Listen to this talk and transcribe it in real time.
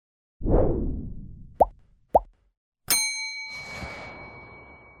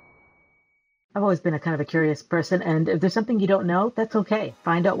I've always been a kind of a curious person, and if there's something you don't know, that's okay.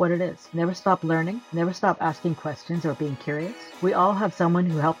 Find out what it is. Never stop learning, never stop asking questions or being curious. We all have someone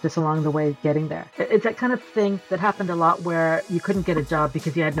who helped us along the way getting there. It's that kind of thing that happened a lot where you couldn't get a job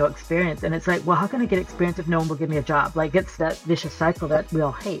because you had no experience. And it's like, well, how can I get experience if no one will give me a job? Like, it's that vicious cycle that we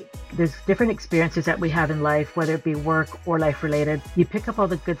all hate. There's different experiences that we have in life, whether it be work or life related. You pick up all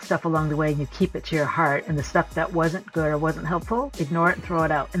the good stuff along the way and you keep it to your heart. And the stuff that wasn't good or wasn't helpful, ignore it and throw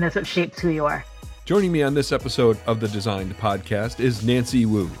it out. And that's what shapes who you are. Joining me on this episode of the Designed Podcast is Nancy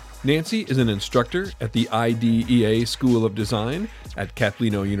Wu. Nancy is an instructor at the IDEA School of Design at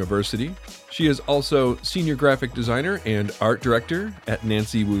Capilano University. She is also senior graphic designer and art director at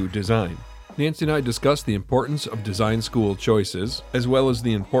Nancy Wu Design. Nancy and I discuss the importance of design school choices, as well as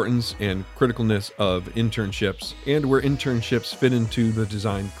the importance and criticalness of internships, and where internships fit into the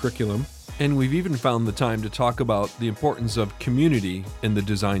design curriculum. And we've even found the time to talk about the importance of community in the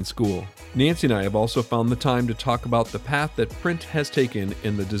design school. Nancy and I have also found the time to talk about the path that print has taken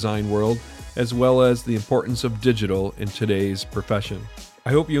in the design world, as well as the importance of digital in today's profession.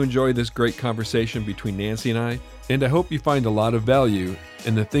 I hope you enjoy this great conversation between Nancy and I hope you find a lot of value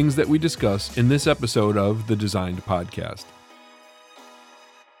in the things that we discuss in this episode of the Designed Podcast.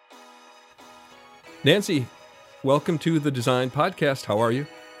 Nancy, welcome to the Designed Podcast. How are you?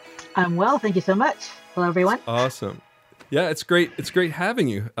 I'm well, thank you so much. Hello, everyone. Awesome. Yeah, it's great. It's great having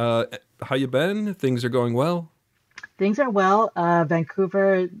you. How you been? Things are going well? Things are well.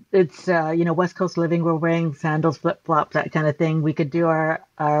 Vancouver, it's, West Coast living. We're wearing sandals, flip-flops, that kind of thing. We could do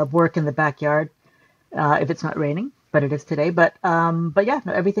our work in the backyard if it's not raining, but it is today. But yeah,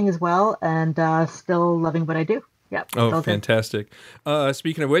 no, everything is well and still loving what I do. Yeah. Oh, fantastic.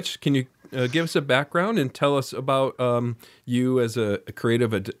 Speaking of which, can you give us a background and tell us about you as a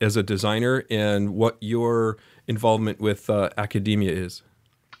creative, as a designer, and what your involvement with academia is?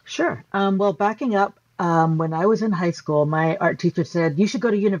 Sure. Well, backing up, when I was in high school, my art teacher said, you should go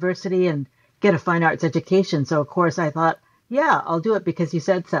to university and get a fine arts education. So, of course, I thought, yeah, I'll do it because you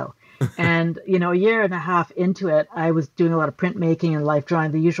said so. And, a year and a half into it, I was doing a lot of printmaking and life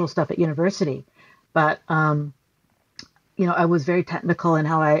drawing, the usual stuff at university. But I was very technical in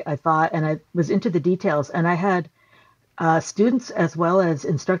how I thought, and I was into the details. And I had students as well as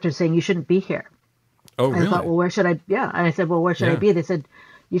instructors saying, you shouldn't be here. Oh, really? I thought, well, where should I? Yeah. And I said, well, where should I be? They said,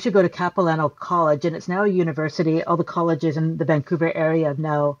 you should go to Capilano College. And it's now a university. All the colleges in the Vancouver area have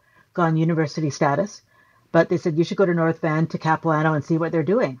now gone university status. But they said, you should go to North Van to Capilano and see what they're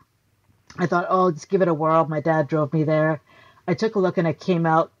doing. I thought, oh, just give it a whirl. My dad drove me there. I took a look and I came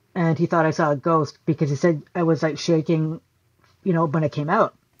out and he thought I saw a ghost because he said I was like shaking when I came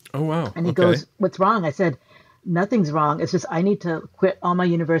out. Oh, wow. And he goes, what's wrong? I said, nothing's wrong. It's just I need to quit all my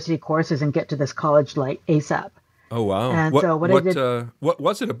university courses and get to this college like ASAP. Oh, wow. And so what I did... what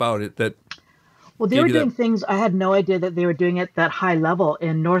was it about it that... Well, they were doing things, I had no idea that they were doing at that high level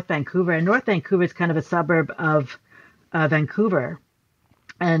in North Vancouver. And North Vancouver is kind of a suburb of Vancouver.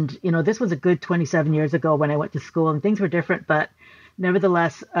 And, this was a good 27 years ago when I went to school and things were different. But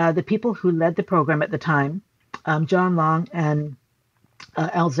nevertheless, the people who led the program at the time, John Long and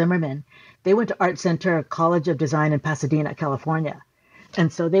Al Zimmerman, they went to Art Center College of Design in Pasadena, California.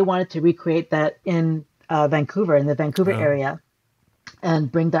 And so they wanted to recreate that in Vancouver, in the Vancouver area,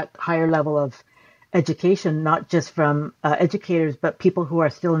 and bring that higher level of education, not just from educators, but people who are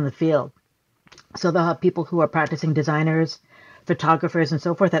still in the field. So they'll have people who are practicing designers, photographers, and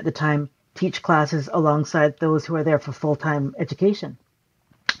so forth at the time teach classes alongside those who are there for full-time education.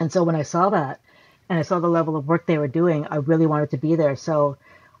 And so when I saw that, and I saw the level of work they were doing, I really wanted to be there. So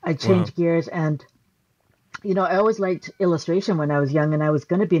I changed gears and, I always liked illustration when I was young and I was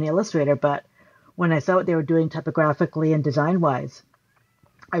going to be an illustrator. But when I saw what they were doing typographically and design-wise,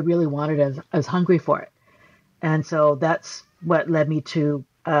 I really wanted it. I was hungry for it. And so that's what led me to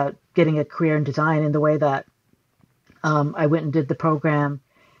getting a career in design in the way that I went and did the program.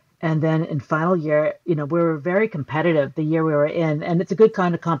 And then in final year, we were very competitive the year we were in. And it's a good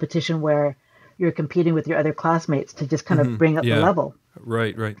kind of competition where you're competing with your other classmates to just kind of bring up the level.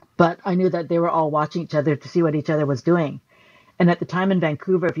 Right. But I knew that they were all watching each other to see what each other was doing. And at the time in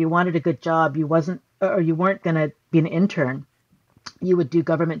Vancouver, if you wanted a good job, you weren't going to be an intern. You would do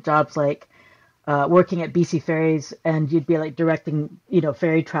government jobs like working at BC Ferries, and you'd be like directing,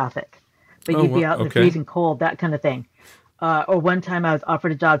 ferry traffic. But you'd be out in the freezing cold, that kind of thing. Or one time I was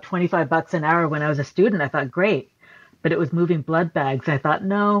offered a job, $25 an hour when I was a student. I thought, great. But it was moving blood bags. I thought,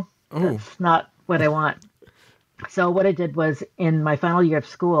 no, that's not what I want. So what I did was in my final year of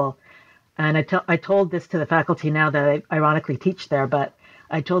school, and I told this to the faculty now that I ironically teach there, but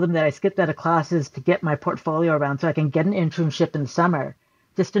I told them that I skipped out of classes to get my portfolio around so I can get an internship in the summer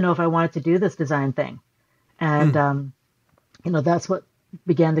just to know if I wanted to do this design thing. And, that's what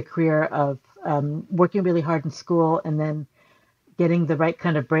began the career of working really hard in school and then getting the right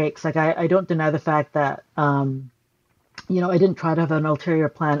kind of breaks. Like I don't deny the fact that, I didn't try to have an ulterior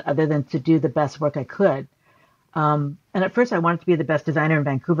plan other than to do the best work I could. And at first I wanted to be the best designer in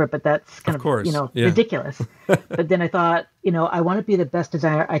Vancouver, but that's kind of, ridiculous. But then I thought, I want to be the best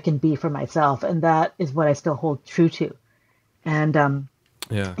designer I can be for myself. And that is what I still hold true to. And,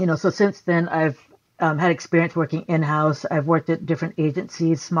 so since then I've had experience working in-house. I've worked at different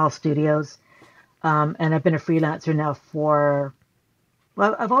agencies, small studios. And I've been a freelancer now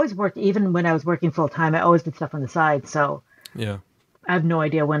I've always worked, even when I was working full time, I always did stuff on the side. So I have no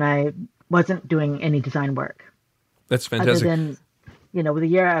idea when I wasn't doing any design work. That's fantastic. Other than, the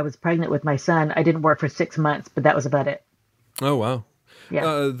year I was pregnant with my son, I didn't work for 6 months, but that was about it. Oh, wow.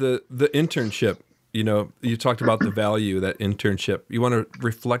 Yeah. The internship, you talked about the value of that internship. You want to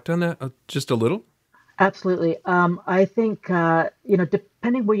reflect on that just a little? Absolutely. I think,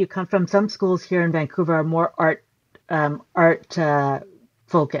 depending where you come from, some schools here in Vancouver are more art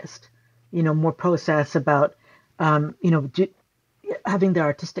focused, more process about, having the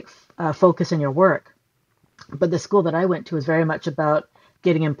artistic focus in your work. But the school that I went to was very much about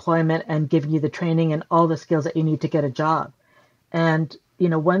getting employment and giving you the training and all the skills that you need to get a job. And,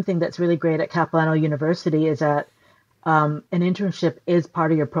 one thing that's really great at Capilano University is that an internship is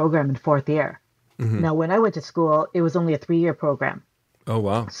part of your program in fourth year. Mm-hmm. Now, when I went to school, it was only a 3-year program. Oh,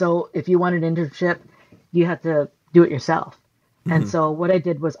 wow. So if you wanted an internship, you had to do it yourself. Mm-hmm. And so what I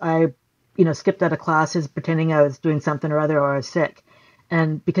did was I, skipped out of classes pretending I was doing something or other or I was sick.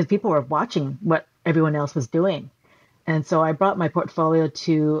 And because people were watching what everyone else was doing. And so I brought my portfolio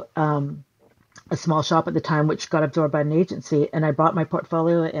to a small shop at the time, which got absorbed by an agency. And I brought my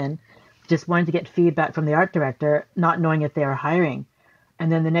portfolio in, just wanting to get feedback from the art director, not knowing if they were hiring.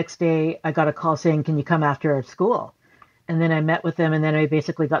 And then the next day I got a call saying, can you come after school? And then I met with them and then I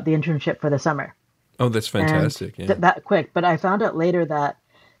basically got the internship for the summer. Oh, that's fantastic. That quick. But I found out later that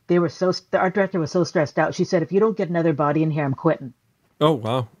the art director was so stressed out. She said, if you don't get another body in here, I'm quitting. Oh,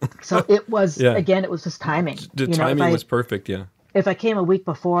 wow. So it was, again, it was just timing. The timing was perfect, yeah. If I came a week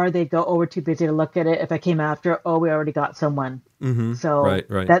before, they'd go, oh, we're too busy to look at it. If I came after, oh, we already got someone. Mm-hmm. So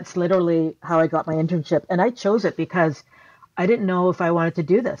right. That's literally how I got my internship. And I chose it because I didn't know if I wanted to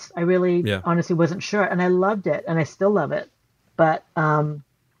do this. I really honestly wasn't sure. And I loved it, and I still love it. But,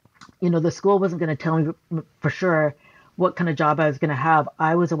 the school wasn't going to tell me for sure what kind of job I was going to have.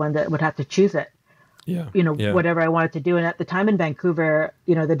 I was the one that would have to choose it. Whatever I wanted to do. And at the time in Vancouver,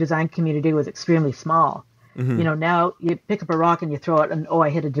 the design community was extremely small. Mm-hmm. Now you pick up a rock and you throw it and, I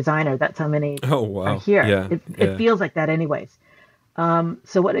hit a designer. That's how many are here. Yeah. It feels like that anyways.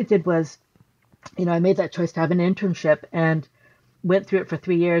 So what I did was, I made that choice to have an internship and went through it for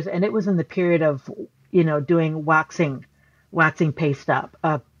 3 years. And it was in the period of, doing waxing paste up,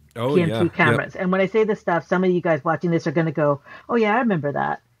 PMT cameras. Yep. And when I say this stuff, some of you guys watching this are going to go, oh yeah, I remember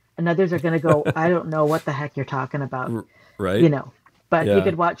that. And others are going to go, I don't know what the heck you're talking about. Right. But you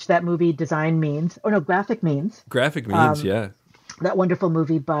could watch that movie Graphic Means. Graphic Means, yeah. That wonderful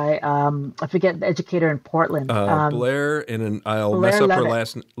movie by, I forget, the educator in Portland. Blair, I'll mess up her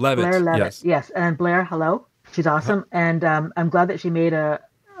last name. Levitt. Blair Levitt, yes. And Blair, hello. She's awesome. And I'm glad that she made a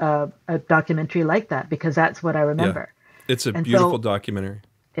documentary like that because that's what I remember. Yeah. It's a beautiful documentary.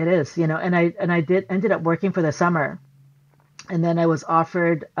 It is, and I ended up working for the summer. And then I was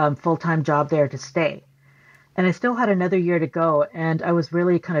offered a full-time job there to stay. And I still had another year to go. And I was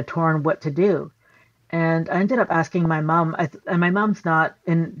really kind of torn what to do. And I ended up asking my mom, and my mom's not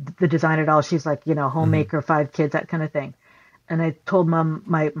in the design at all. She's like, homemaker, 5 kids, that kind of thing. And I told mom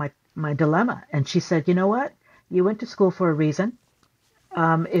my dilemma. And she said, you know what? You went to school for a reason.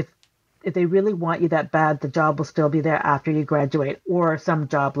 If they really want you that bad, the job will still be there after you graduate or some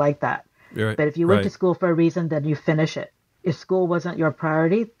job like that. Right. But if you went to school for a reason, then you finish it. If school wasn't your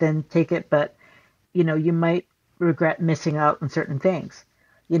priority, then take it. But, you might regret missing out on certain things,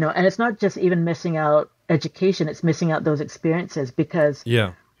 and it's not just even missing out education. It's missing out those experiences because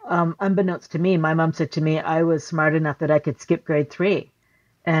unbeknownst to me, my mom said to me, I was smart enough that I could skip grade 3.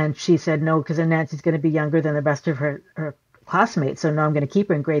 And she said, no, because Nancy's going to be younger than the rest of her classmates. So no, I'm going to keep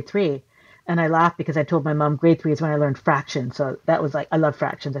her in grade 3. And I laughed because I told my mom grade 3 is when I learned fractions. So that was like, I love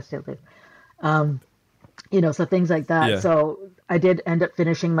fractions. I still do. So things like that. Yeah. So I did end up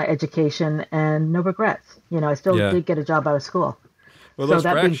finishing my education and no regrets. I still did get a job out of school. Well, those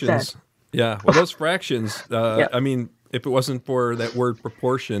fractions. Those fractions, I mean, if it wasn't for that word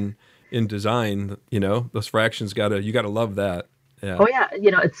proportion in design, those fractions you got to love that. Yeah. Oh yeah.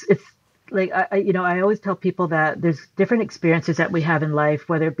 like I always tell people that there's different experiences that we have in life,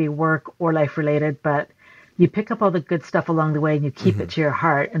 whether it be work or life related, but you pick up all the good stuff along the way and you keep it to your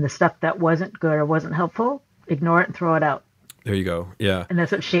heart, and the stuff that wasn't good or wasn't helpful, ignore it and throw it out. There you go. Yeah. And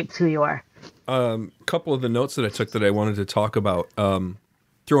that's what shapes who you are. A couple of the notes that I took that I wanted to talk about,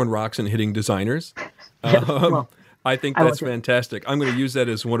 throwing rocks and hitting designers. Well, I think that's fantastic. I'm going to use that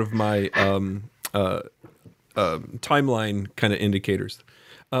as one of my timeline kind of indicators.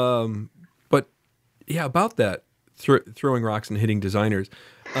 But yeah, about that, throwing rocks and hitting designers,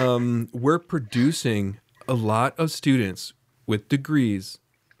 we're producing a lot of students with degrees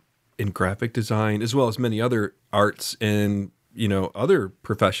in graphic design, as well as many other arts and, other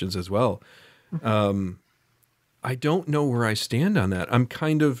professions as well. I don't know where I stand on that. I'm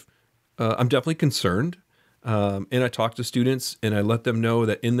I'm definitely concerned. And I talk to students and I let them know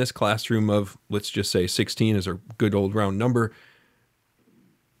that in this classroom of, let's just say 16 is a good old round number,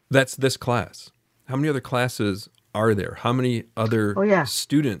 that's this class. How many other classes are there? How many other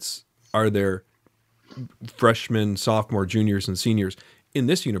students are there, freshmen, sophomore, juniors, and seniors in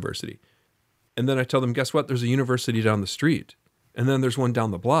this university? And then I tell them, guess what? There's a university down the street. And then there's one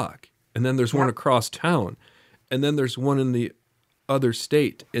down the block. And then there's one across town. And then there's one in the other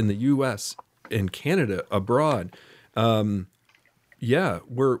state, in the U.S., in Canada, abroad. We're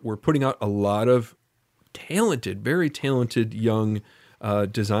putting out a lot of talented, very talented young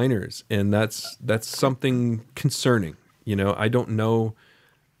designers, and that's something concerning. I don't know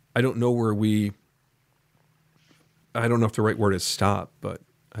where I don't know if the right word is stop, but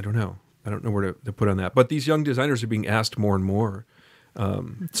I don't know where to put on that. But these young designers are being asked more and more.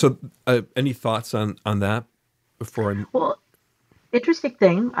 So any thoughts on that before I... Well, interesting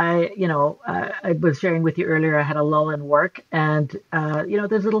thing. I was sharing with you earlier, I had a lull in work, and,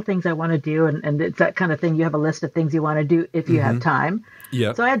 there's little things I want to do, and it's that kind of thing. You have a list of things you want to do if you have time.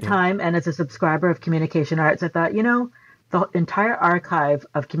 Yeah. So I had time, and as a subscriber of Communication Arts, I thought, the entire archive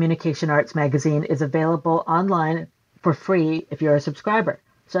of Communication Arts magazine is available online for free if you're a subscriber.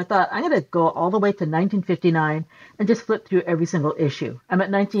 So I thought, I'm going to go all the way to 1959 and just flip through every single issue. I'm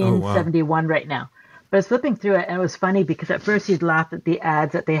at 1971 right now. But I was flipping through it, and it was funny because at first you'd laugh at the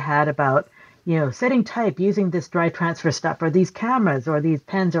ads that they had about, setting type using this dry transfer stuff or these cameras or these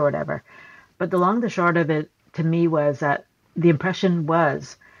pens or whatever. But the long and the short of it to me was that the impression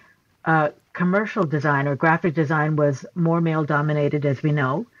was commercial design or graphic design was more male dominated, as we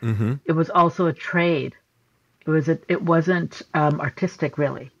know. Mm-hmm. It was also a trade. It wasn't artistic,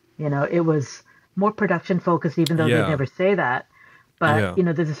 really. It was more production focused, even though they never say that. But,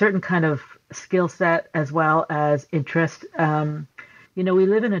 there's a certain kind of skill set as well as interest. We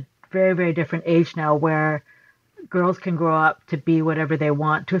live in a very, very different age now where girls can grow up to be whatever they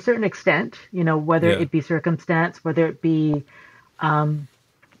want to a certain extent, whether it be circumstance, whether it be,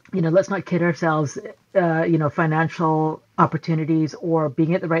 let's not kid ourselves, financial opportunities or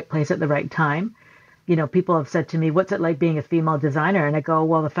being at the right place at the right time. People have said to me, what's it like being a female designer? And I go,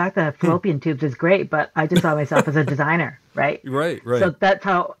 well, the fact that I have fallopian tubes is great, but I just saw myself as a designer, right? Right. So that's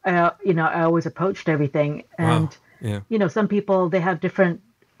how, I always approached everything. And, some people, they have different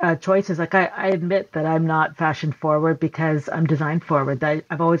choices. Like I admit that I'm not fashion forward because I'm design forward.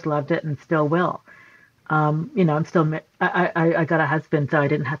 I've always loved it and still will. I'm still, I got a husband, so I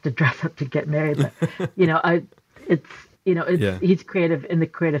didn't have to dress up to get married. But, he's creative in the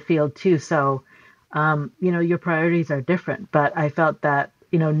creative field too. So, your priorities are different, but I felt that,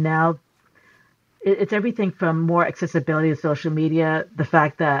 now it's everything from more accessibility to social media. The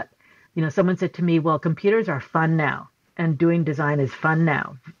fact that, someone said to me, well, computers are fun now and doing design is fun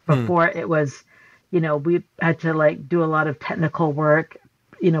now. Before it was, we had to do a lot of technical work,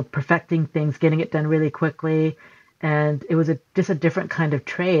 perfecting things, getting it done really quickly. And it was just a different kind of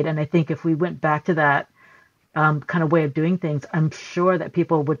trade. And I think if we went back to that kind of way of doing things, I'm sure that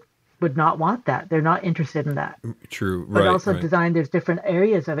people would not want that. They're not interested in that. True. But also design, there's different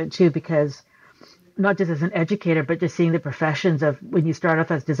areas of it too, because not just as an educator, but just seeing the professions of when you start off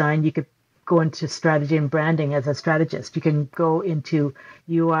as design, you could go into strategy and branding as a strategist. You can go into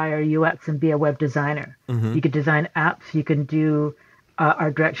UI or UX and be a web designer. Mm-hmm. You could design apps. You can do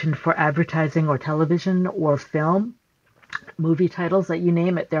art direction for advertising or television or film, movie titles, that you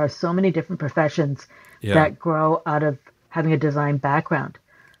name it. There are so many different professions that grow out of having a design background.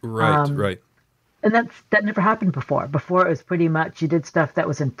 Right. And that never happened before. Before it was pretty much you did stuff that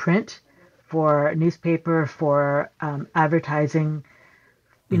was in print for newspaper, for advertising.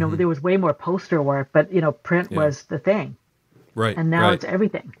 There was way more poster work, but print was the thing. Right. And now it's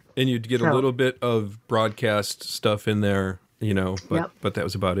everything. And you'd get a little bit of broadcast stuff in there, but that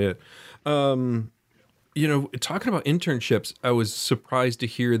was about it. talking about internships, I was surprised to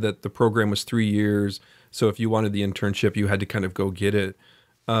hear that the program was 3 years. So if you wanted the internship, you had to kind of go get it.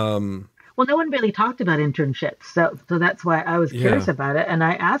 Well, no one really talked about internships, so that's why I was curious Yeah, about it, and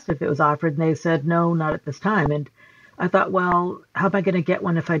I asked if it was offered, and they said no, not at this time. And I thought, well, how am I going to get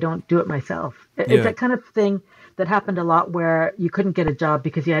one if I don't do it myself? It's yeah. that kind of thing that happened a lot where you couldn't get a job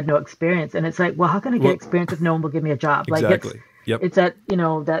because you had no experience, and it's like, well, how can I get Well, experience if no one will give me a job? Like exactly. Yep. it's that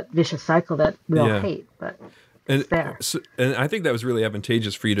that vicious cycle that we all Yeah. hate, but it's And there. and I think that was really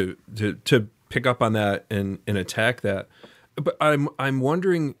advantageous for you to pick up on that and attack that. But I'm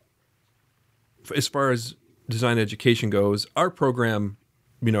wondering, as far as design education goes, our program,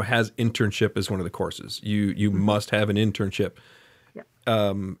 has internship as one of the courses. You Hmm. must have an internship. Yeah.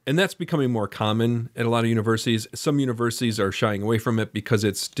 And that's becoming more common at a lot of universities. Some universities are shying away from it because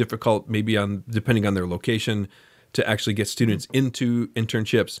it's difficult, maybe depending on their location, to actually get students into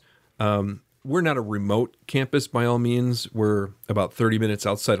internships. We're not a remote campus by all means. We're about 30 minutes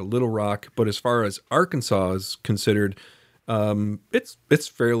outside of Little Rock, but as far as Arkansas is considered, it's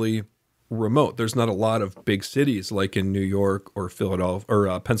fairly remote. There's not a lot of big cities like in New York or Philadelphia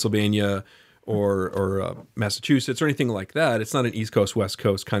or Pennsylvania or Massachusetts or anything like that. It's not an East Coast, West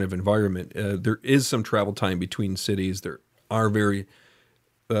Coast kind of environment. There is some travel time between cities. There are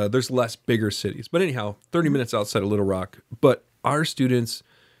there's less bigger cities. But anyhow, 30 minutes outside of Little Rock. But our students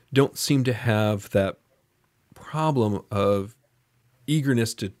don't seem to have that problem of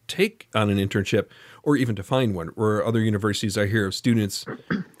eagerness to take on an internship or even to find one. Where other universities, I hear of students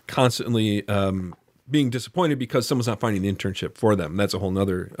constantly being disappointed because someone's not finding an internship for them. That's a whole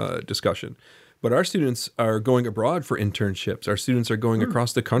nother discussion. But our students are going abroad for internships. Our students are going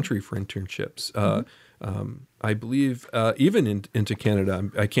across the country for internships. I believe even into Canada.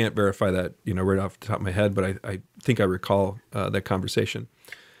 I can't verify that, right off the top of my head, but I think I recall that conversation.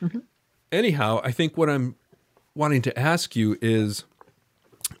 Hmm. Anyhow, I think what I'm wanting to ask you is,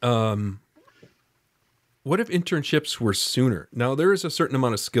 what if internships were sooner? Now, there is a certain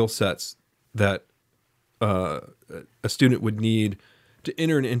amount of skill sets that a student would need to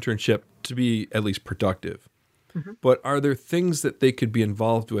enter an internship to be at least productive. Hmm. But are there things that they could be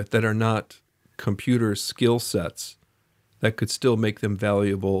involved with that are not computer skill sets that could still make them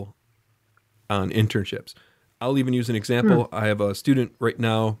valuable on internships? I'll even use an example. I have a student right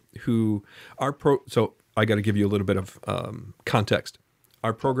now who so I got to give you a little bit of context.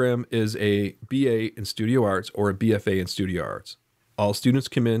 Our program is a BA in Studio Arts or a BFA in Studio Arts. All students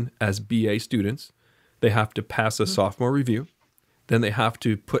come in as BA students. They have to pass a sophomore review. Then they have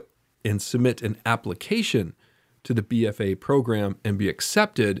to put and submit an application to the BFA program and be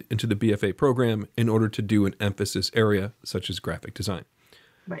accepted into the BFA program in order to do an emphasis area such as graphic design.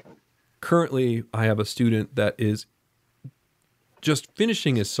 Right. Currently, I have a student that is just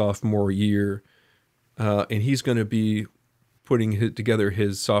finishing his sophomore year, and he's going to be putting together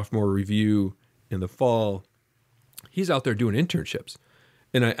his sophomore review in the fall. He's out there doing internships.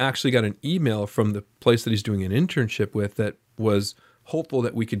 And I actually got an email from the place that he's doing an internship with that was hopeful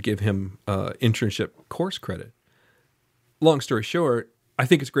that we could give him internship course credit. Long story short, I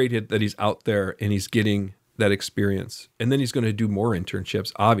think it's great that he's out there and he's getting that experience. And then he's going to do more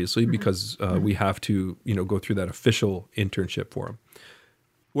internships, obviously, because we have to, go through that official internship for him.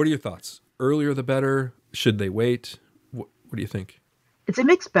 What are your thoughts? Earlier the better? Should they wait? What do you think? It's a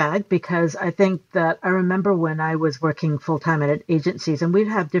mixed bag because I think that I remember when I was working full time at agencies and we'd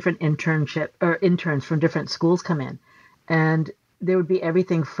have different interns from different schools come in. And there would be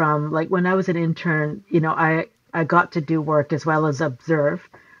everything from like when I was an intern, I got to do work as well as observe.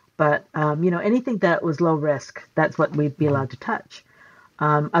 But, anything that was low risk, that's what we'd be allowed to touch.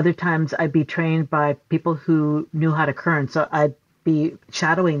 Other times I'd be trained by people who knew how to kern. So I'd be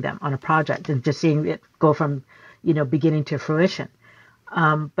shadowing them on a project and just seeing it go from, beginning to fruition.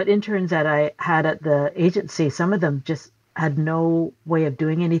 But interns that I had at the agency, some of them just had no way of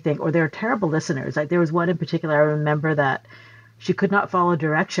doing anything, or they're terrible listeners. Like there was one in particular, I remember that she could not follow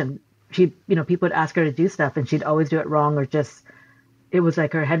direction. People would ask her to do stuff and she'd always do it wrong or just, it was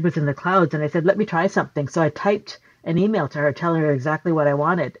like her head was in the clouds. And I said, let me try something. So I typed an email to her telling her exactly what I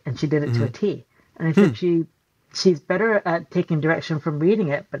wanted, and she did it to a T. And I said, she's better at taking direction from reading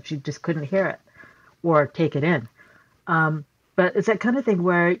it, but she just couldn't hear it or take it in. But it's that kind of thing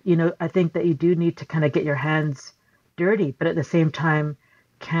where, I think that you do need to kind of get your hands dirty, but at the same time,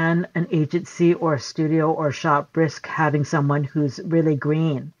 can an agency or a studio or shop risk having someone who's really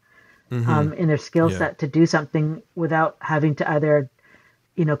green in their skill set to do something without having to either,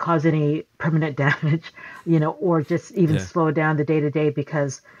 cause any permanent damage, or just even slow down the day to day?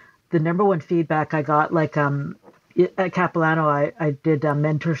 Because the number one feedback I got, like, at Capilano, I did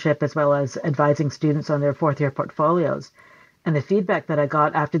mentorship as well as advising students on their fourth year portfolios. And the feedback that I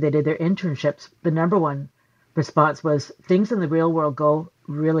got after they did their internships, the number one response was things in the real world go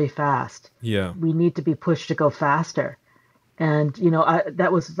really fast. Yeah. We need to be pushed to go faster. And,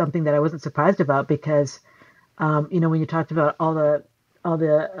 that was something that I wasn't surprised about because, when you talked about all the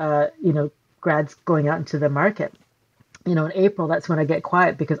grads going out into the market, in April, that's when I get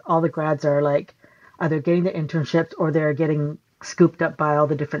quiet because all the grads are like either getting the internships or they're getting scooped up by all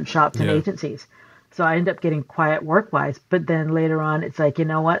the different shops and agencies. So I end up getting quiet work-wise. But then later on, it's like, you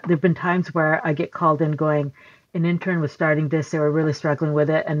know what? There have been times where I get called in going, an intern was starting this, they were really struggling with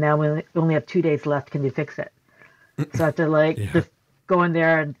it, and now we only have 2 days left. Can you fix it? So I have to just go in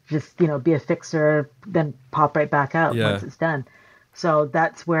there and just, be a fixer, then pop right back out once it's done. So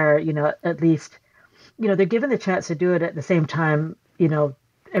that's where, at least, they're given the chance to do it at the same time.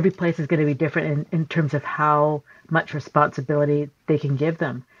 Every place is going to be different in terms of how much responsibility they can give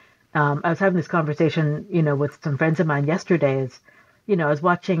them. I was having this conversation, with some friends of mine yesterday. I was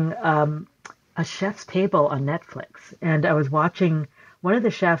watching a chef's table on Netflix, and I was watching one of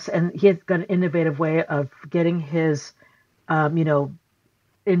the chefs, and he has got an innovative way of getting his,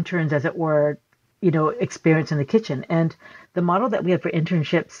 interns, as it were, experience in the kitchen. And the model that we have for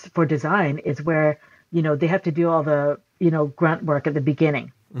internships for design is where, they have to do all the, grunt work at the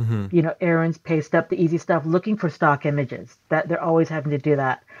beginning. Errands, paste up, the easy stuff, looking for stock images, that they're always having to do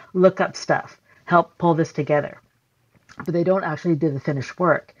that, look up stuff, help pull this together. But they don't actually do the finished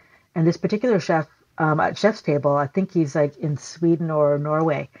work. And this particular chef at Chef's Table, I think he's like in Sweden or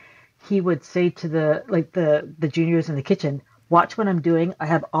Norway, he would say to the juniors in the kitchen, watch what I'm doing. I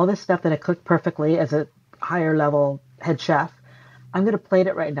have all this stuff that I cooked perfectly as a higher level head chef. I'm going to plate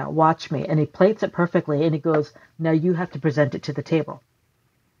it right now. Watch me. And he plates it perfectly. And he goes, now you have to present it to the table.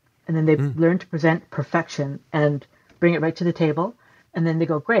 And then they learn to present perfection and bring it right to the table. And then they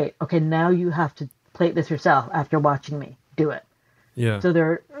go, great. Okay, now you have to plate this yourself after watching me do it. Yeah. So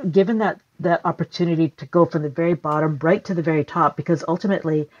they're given that opportunity to go from the very bottom right to the very top, because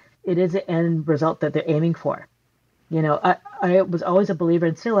ultimately it is an end result that they're aiming for. I was always a believer,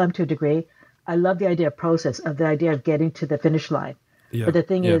 and still am to a degree. I love the idea of process, of the idea of getting to the finish line. Yeah. But the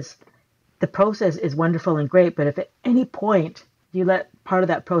thing is, the process is wonderful and great, but if at any point you let part of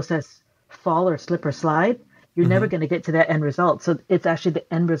that process fall or slip or slide, you're never going to get to that end result. So it's actually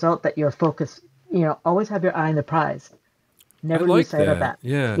the end result that you're focused, always have your eye on the prize. Never lose sight of that.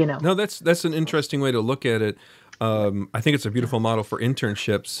 Yeah. No, that's an interesting way to look at it. I think it's a beautiful model for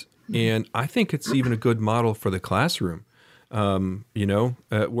internships, and I think it's even a good model for the classroom.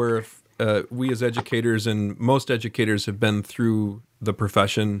 Where if we as educators, and most educators have been through the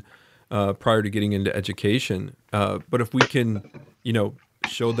profession prior to getting into education, but if we can,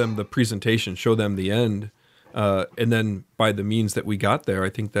 show them the presentation, show them the end, and then by the means that we got there, I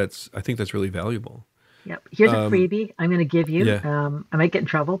think that's really valuable. Yep. Here's a freebie I'm going to give you. Yeah. I might get in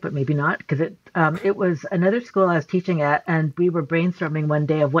trouble, but maybe not, because it was another school I was teaching at, and we were brainstorming one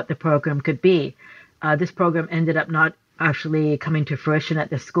day of what the program could be. This program ended up not actually coming to fruition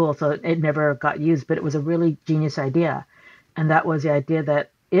at this school, so it never got used, but it was a really genius idea. And that was the idea that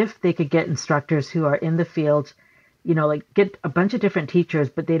if they could get instructors who are in the field, get a bunch of different teachers,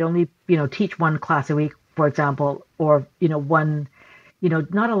 but they'd only, teach one class a week, for example, or, one,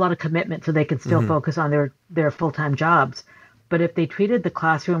 not a lot of commitment, so they could still focus on their full-time jobs. But if they treated the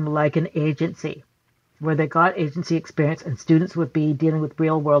classroom like an agency, where they got agency experience and students would be dealing with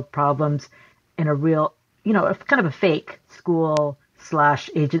real-world problems in a real, kind of a fake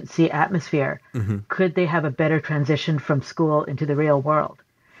school/agency atmosphere, could they have a better transition from school into the real world?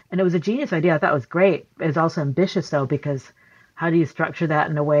 And it was a genius idea. I thought it was great. It was also ambitious, though, because how do you structure that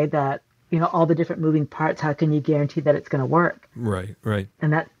in a way that, all the different moving parts, how can you guarantee that it's going to work? Right.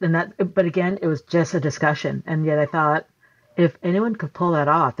 But again, it was just a discussion. And yet I thought, if anyone could pull that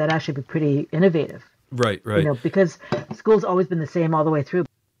off, that'd actually be pretty innovative. Right. Because school's always been the same all the way through.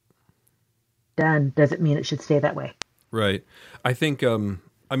 Done doesn't mean it should stay that way. Right. I think,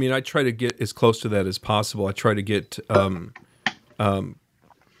 I try to get as close to that as possible. I try to get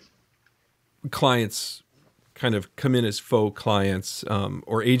clients kind of come in as faux clients,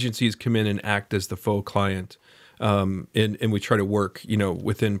 or agencies come in and act as the faux client. And we try to work,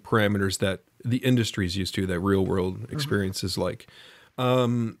 within parameters that the industry is used to, that real world experience is like.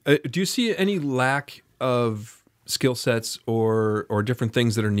 Do you see any lack of skill sets or different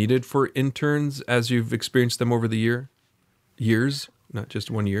things that are needed for interns as you've experienced them over the years, not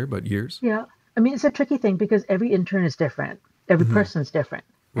just 1 year, but years? Yeah. It's a tricky thing because every intern is different. Every person is different.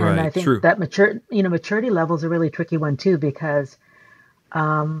 And right, I think true. that maturity level is a really tricky one too, because,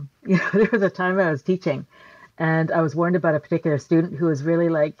 there was a time I was teaching And I was warned about a particular student who was really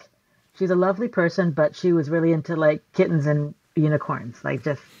like, she's a lovely person, but she was really into like kittens and unicorns, like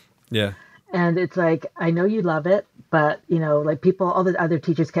just. Yeah. And it's like, I know you love it, but like people, all the other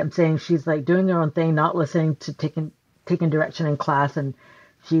teachers kept saying she's like doing her own thing, not listening to taking direction in class, and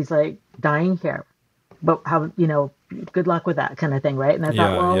she's like dying here. But how, good luck with that kind of thing, right? And I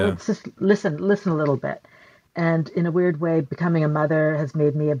thought, well, let's just listen a little bit. And in a weird way, becoming a mother has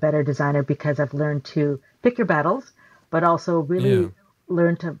made me a better designer because I've learned to pick your battles, but also really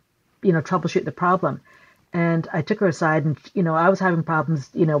learn to, troubleshoot the problem. And I took her aside and, I was having problems,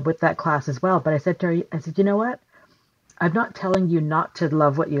 with that class as well. But I said to her, you know what? I'm not telling you not to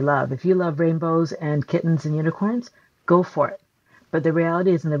love what you love. If you love rainbows and kittens and unicorns, go for it. But the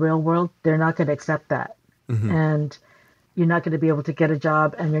reality is in the real world, they're not going to accept that. And you're not going to be able to get a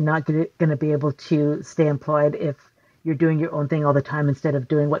job, and you're not going to be able to stay employed if you're doing your own thing all the time instead of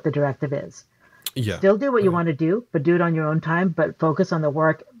doing what the directive is. Yeah. Still do what you want to do, but do it on your own time, but focus on the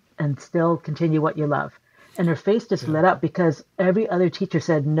work and still continue what you love. And her face just lit up because every other teacher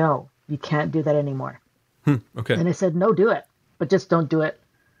said, no, you can't do that anymore. Okay. And I said, no, do it, but just don't do it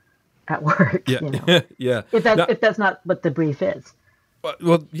at work. Yeah. Yeah. If that's not what the brief is.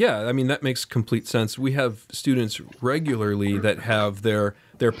 Well, yeah, I mean, that makes complete sense. We have students regularly that have their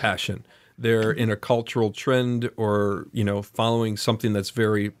passion. They're in a cultural trend or, following something that's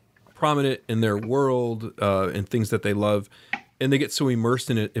very prominent in their world and things that they love. And they get so immersed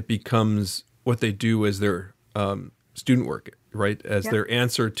in it, it becomes what they do as their student work, right? As their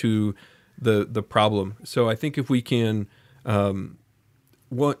answer to the problem. So I think if we can, go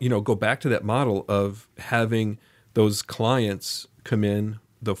back to that model of having those clients come in,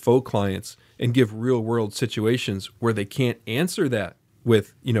 the faux clients, and give real world situations where they can't answer that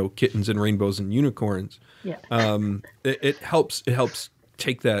with, kittens and rainbows and unicorns. Yeah. It helps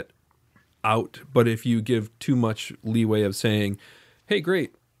take that out. But if you give too much leeway of saying, hey,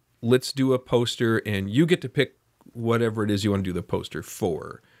 great, let's do a poster and you get to pick whatever it is you want to do the poster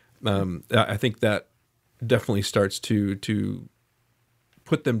for. I think that definitely starts to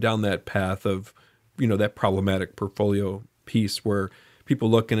put them down that path of, that problematic portfolio piece where people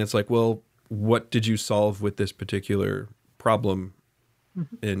look and it's like, well, what did you solve with this particular problem?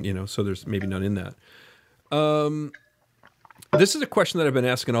 And, so there's maybe none in that. This is a question that I've been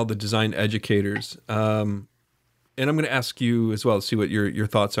asking all the design educators. And I'm going to ask you as well to see what your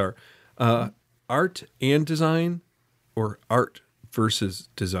thoughts are. Art and design or art versus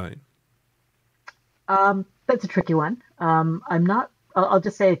design? That's a tricky one. I'll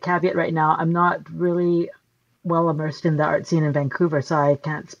just say a caveat right now. I'm not really well immersed in the art scene in Vancouver, so I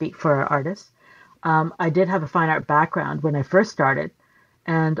can't speak for artists. I did have a fine art background when I first started,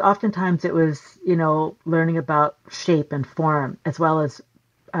 and oftentimes it was, learning about shape and form as well as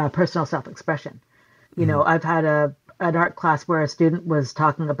personal self-expression. I've had an art class where a student was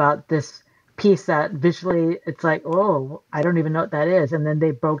talking about this piece that visually it's like, oh, I don't even know what that is. And then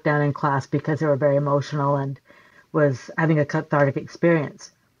they broke down in class because they were very emotional and was having a cathartic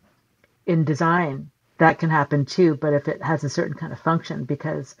experience. In design, that can happen too, but if it has a certain kind of function,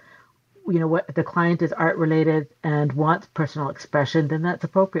 because what the client is art related and wants personal expression, then that's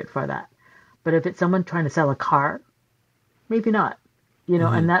appropriate for that. But if it's someone trying to sell a car, maybe not.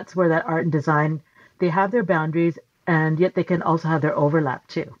 And that's where that art and design, they have their boundaries, and yet they can also have their overlap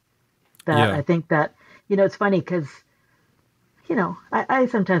too. I think that, it's funny because, I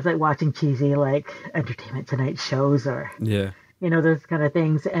sometimes like watching cheesy, like Entertainment Tonight shows or, those kind of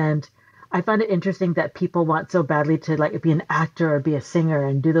things. And I find it interesting that people want so badly to like be an actor or be a singer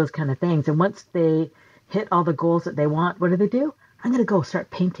and do those kind of things. And once they hit all the goals that they want, what do? I'm going to go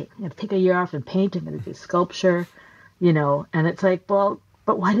start painting. I'm going to take a year off and paint. I'm going to do sculpture, and it's like, well,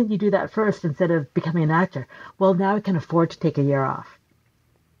 but why didn't you do that first instead of becoming an actor? Well, now I can afford to take a year off.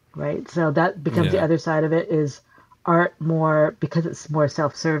 Right. So that becomes the other side of it. Is art more, because it's more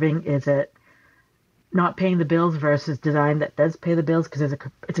self-serving? Is it not paying the bills versus design that does pay the bills because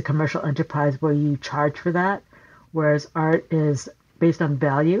it's a commercial enterprise where you charge for that, whereas art is based on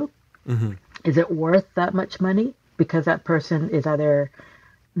value. Is it worth that much money because that person is either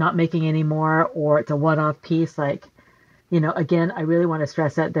not making any more or it's a one-off piece? Like, again, I really want to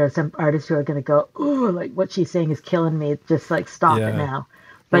stress that there are some artists who are going to go, oh, like what she's saying is killing me, just like stop it now.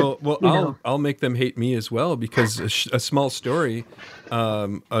 But, I'll make them hate me as well, because a small story,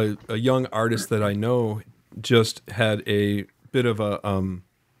 a young artist that I know just had a bit of a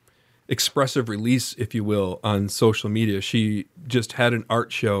expressive release, if you will, on social media. She just had an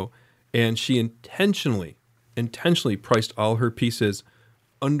art show, and she intentionally priced all her pieces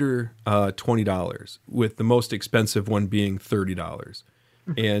under $20, with the most expensive one being $30.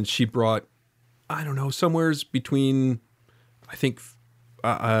 And she brought I don't know, somewhere's between, I think,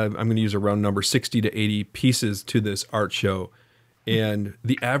 I'm going to use a round number, 60 to 80 pieces to this art show. And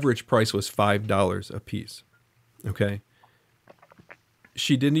the average price was $5 a piece. Okay.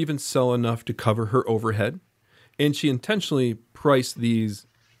 She didn't even sell enough to cover her overhead. And she intentionally priced these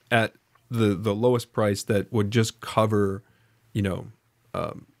at the lowest price that would just cover,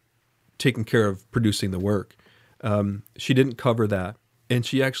 taking care of producing the work. She didn't cover that. And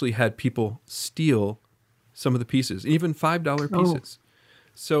she actually had people steal some of the pieces, even $5 pieces.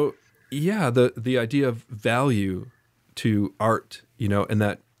 So, yeah, the idea of value to art, and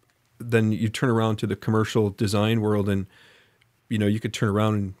that then you turn around to the commercial design world and, you could turn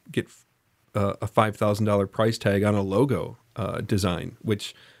around and get a $5,000 price tag on a logo design,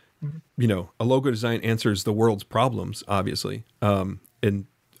 which, a logo design answers the world's problems, obviously. And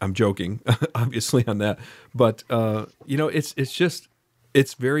I'm joking, obviously, on that. But,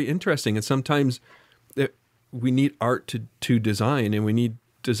 it's very interesting. And sometimes we need art to design, and we need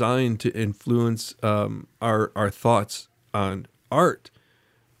design to influence our thoughts on art.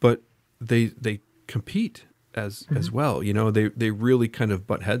 But they compete as well. They really kind of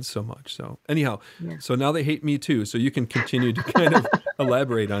butt heads so much. So anyhow, So now they hate me too. So you can continue to kind of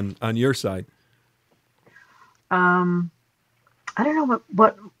elaborate on your side. I don't know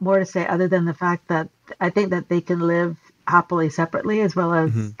what more to say other than the fact that I think that they can live happily separately as well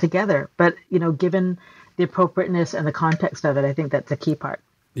as together. But, given the appropriateness and the context of it, I think that's a key part.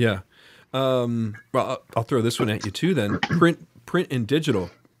 Yeah. Well, I'll throw this one at you too then. Print and digital.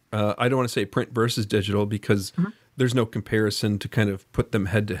 I don't want to say print versus digital because there's no comparison to kind of put them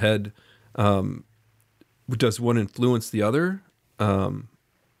head to head. Does one influence the other? And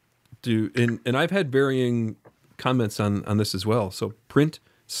I've had varying comments on this as well. So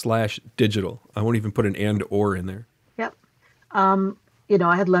print/digital. I won't even put an and or in there. Yep. I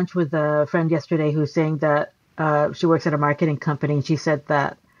had lunch with a friend yesterday who's saying that she works at a marketing company, and she said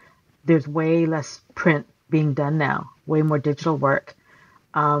that there's way less print being done now, way more digital work.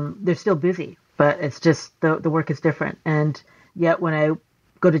 They're still busy, but it's just the work is different. And yet when I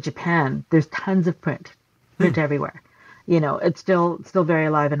go to Japan, there's tons of print everywhere. It's still very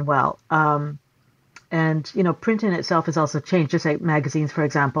alive and well. And print in itself has also changed, just like magazines, for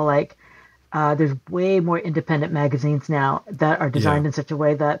example. Like there's way more independent magazines now that are designed in such a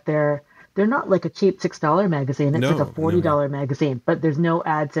way that they're not like a cheap $6 magazine. It's like a $40 magazine, but there's no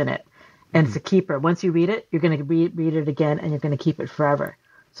ads in it. And it's a keeper. Once you read it, you're going to read it again, and you're going to keep it forever.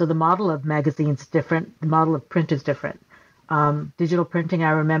 So the model of magazines is different. The model of print is different. Digital printing,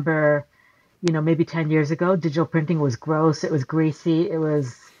 I remember, maybe 10 years ago, digital printing was gross. It was greasy. It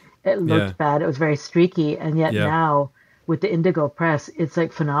looked bad. It was very streaky. And yet now with the Indigo Press, it's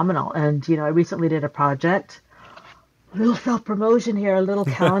like phenomenal. And, I recently did a project, a little self-promotion here, a little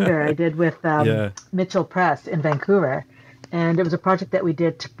calendar I did with Mitchell Press in Vancouver. And it was a project that we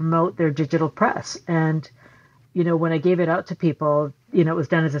did to promote their digital press. And, when I gave it out to people, it was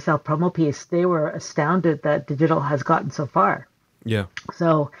done as a self-promo piece. They were astounded that digital has gotten so far. Yeah.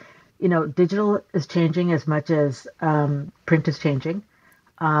 So, digital is changing as much as print is changing.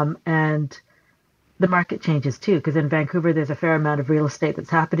 And the market changes too, because in Vancouver, there's a fair amount of real estate that's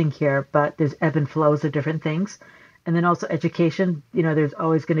happening here, but there's ebb and flows of different things. And then also education, there's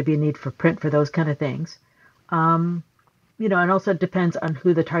always going to be a need for print for those kind of things. And also it depends on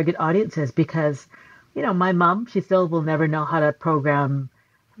who the target audience is, because, my mom, she still will never know how to program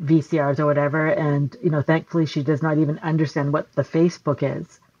VCRs or whatever. And, thankfully she does not even understand what the Facebook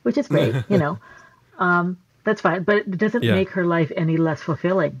is, which is great, that's fine. But it doesn't make her life any less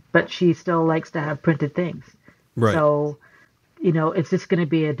fulfilling, but she still likes to have printed things. Right. So, it's just going to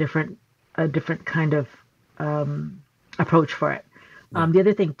be a different kind of approach for it. The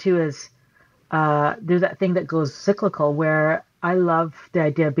other thing too is there's that thing that goes cyclical where I love the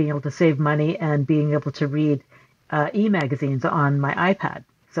idea of being able to save money and being able to read e-magazines on my iPad.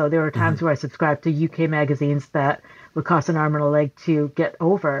 So there were times where I subscribed to UK magazines that would cost an arm and a leg to get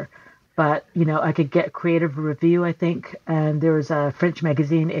over. But, I could get Creative Review, I think, and there was a French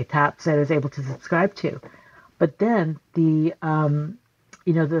magazine, Étapes, that I was able to subscribe to. But then the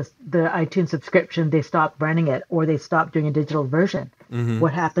iTunes subscription, they stopped running it, or they stopped doing a digital version.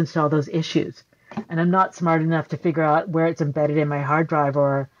 What happens to all those issues? And I'm not smart enough to figure out where it's embedded in my hard drive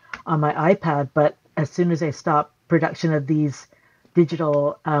or on my iPad. But as soon as I stopped production of these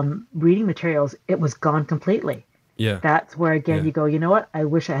digital reading materials, it was gone completely. Yeah. That's where, again, you go, you know what? I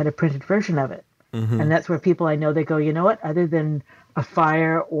wish I had a printed version of it. And that's where people I know, they go, you know what? Other than a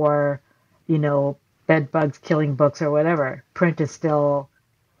fire or, bed bugs killing books or whatever, print is still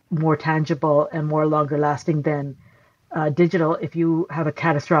more tangible and more longer lasting than digital, if you have a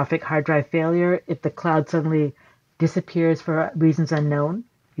catastrophic hard drive failure, if the cloud suddenly disappears for reasons unknown,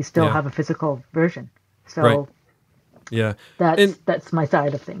 you still Yeah. have a physical version. Right. So Yeah. And that's my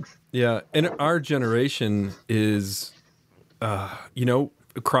side of things. yeah, and our generation is,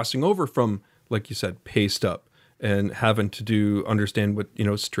 crossing over from, like you said, paste up and having to understand what,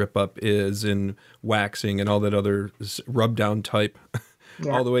 strip up is and waxing and all that other rub down type,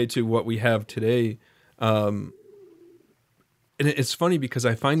 Yeah. all the way to what we have today. And it's funny because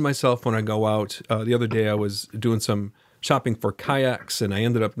I find myself when I go out, the other day I was doing some shopping for kayaks and I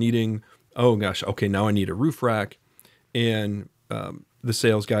ended up needing, oh gosh, okay, now I need a roof rack. And the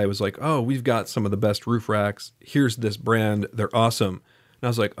sales guy was like, oh, we've got some of the best roof racks. Here's this brand. They're awesome. And I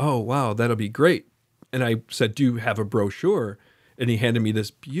was like, oh, wow, that'll be great. And I said, do you have a brochure? And he handed me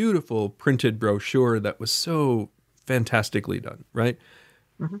this beautiful printed brochure that was so fantastically done, right?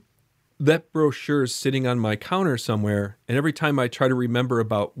 Mm-hmm. That brochure is sitting on my counter somewhere. And every time I try to remember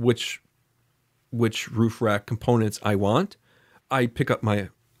about which roof rack components I want, I pick up my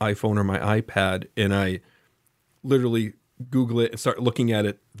iPhone or my iPad and I literally Google it and start looking at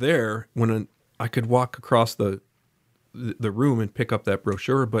it there when I could walk across the room and pick up that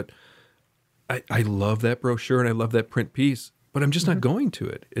brochure. But I love that brochure and I love that print piece, but I'm just not going to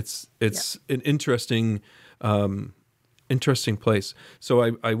it. It's an interesting place.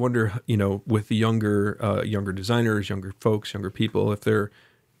 So I wonder, with the younger designers, younger folks, younger people, if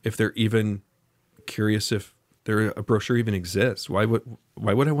they're even curious if a brochure even exists. Why would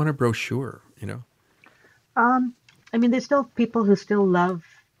I want a brochure? I mean, there's still people who still love,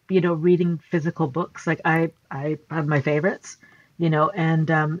 reading physical books. Like I have my favorites,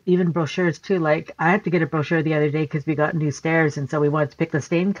 and even brochures too. Like I had to get a brochure the other day because we got new stairs, and so we wanted to pick the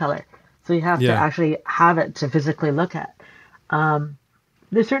stain color. So you have to actually have it to physically look at.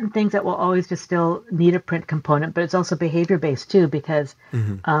 There's certain things that will always just still need a print component, but it's also behavior based too because,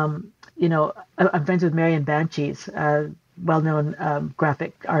 I'm friends with Marian Banshees, a well-known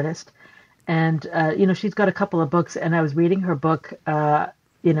graphic artist. And, she's got a couple of books, and I was reading her book, I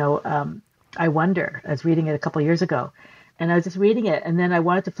Wonder. I was reading it a couple of years ago, and I was just reading it, and then I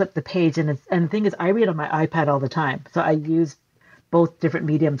wanted to flip the page, and the thing is, I read on my iPad all the time, so I use both different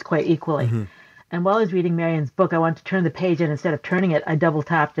mediums quite equally. Mm-hmm. And while I was reading Marian's book, I wanted to turn the page, and instead of turning it, I double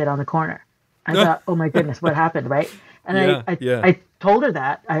tapped it on the corner. I thought, oh my goodness, what happened, right? And I told her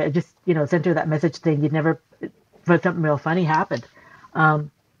that. I just, sent her that message saying but something real funny happened.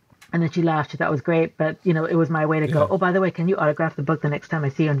 And then she laughed. She thought it was great. But, it was my way to go, oh, by the way, can you autograph the book the next time I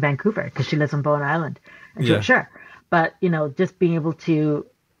see you in Vancouver? Because she lives on Bowen Island. And she went, sure. But, just being able to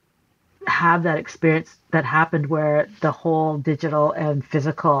have that experience that happened where the whole digital and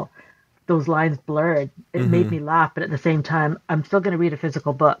physical, those lines blurred, it made me laugh. But at the same time, I'm still going to read a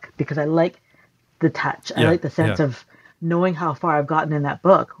physical book because I like the touch. I like the sense of knowing how far I've gotten in that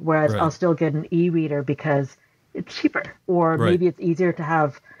book. Whereas I'll still get an e-reader because it's cheaper. Or maybe it's easier to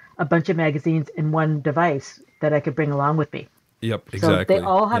have a bunch of magazines in one device that I could bring along with me. Yep, exactly. So they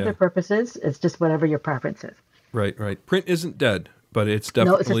all have their purposes. It's just whatever your preference is. Right. Print isn't dead, but it's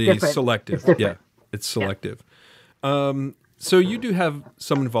definitely selective. It's selective. Yeah. So you do have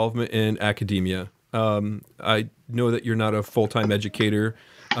some involvement in academia. I know that you're not a full-time educator.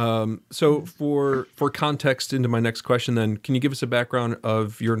 So for context into my next question, then, can you give us a background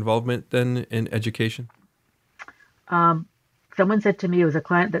of your involvement then in education? Someone said to me, it was a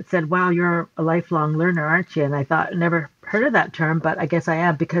client that said, wow, you're a lifelong learner, aren't you? And I thought, never heard of that term, but I guess I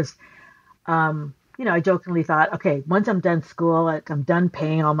am because, I jokingly thought, okay, once I'm done school, like I'm done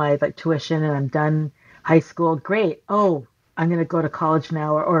paying all my tuition and I'm done high school, great. Oh, I'm going to go to college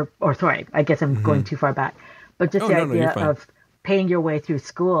now or sorry, I guess I'm going too far back. But just the idea of paying your way through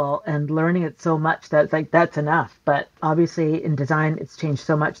school and learning it so much that it's like, that's enough. But obviously in design, it's changed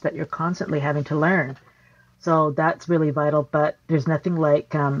so much that you're constantly having to learn. So that's really vital, but there's nothing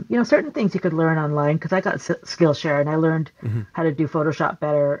like, certain things you could learn online because I got Skillshare and I learned how to do Photoshop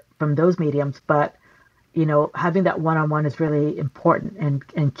better from those mediums. But, having that one-on-one is really important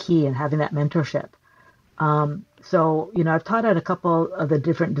and key and having that mentorship. So, I've taught at a couple of the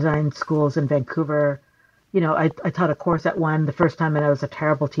different design schools in Vancouver. I taught a course at one the first time and I was a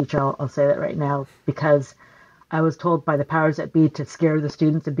terrible teacher. I'll say that right now because I was told by the powers that be to scare the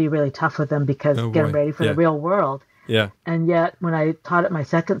students and be really tough with them because get them ready for the real world. Yeah. And yet when I taught at my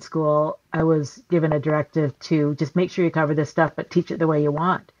second school, I was given a directive to just make sure you cover this stuff, but teach it the way you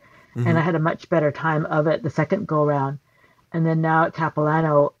want. And I had a much better time of it the second go round. And then now at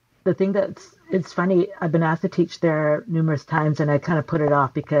Capilano, the thing it's funny, I've been asked to teach there numerous times and I kind of put it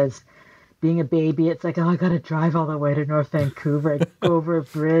off because being a baby, it's like, oh, I got to drive all the way to North Vancouver and go over a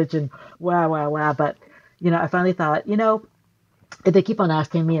bridge and wow. But I finally thought, if they keep on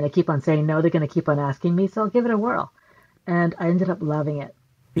asking me and I keep on saying no, they're going to keep on asking me. So I'll give it a whirl. And I ended up loving it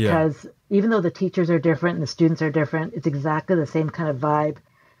Yeah. because even though the teachers are different and the students are different, it's exactly the same kind of vibe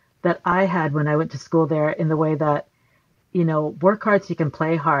that I had when I went to school there, in the way that, work hard so you can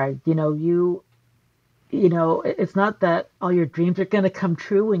play hard. It's not that all your dreams are going to come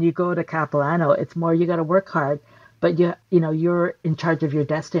true when you go to Capilano. It's more you got to work hard, but you're in charge of your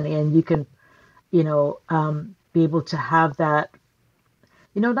destiny, and you can, be able to have that,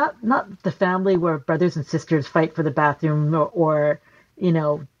 not the family where brothers and sisters fight for the bathroom, or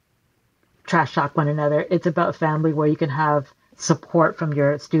trash talk one another. It's about a family where you can have support from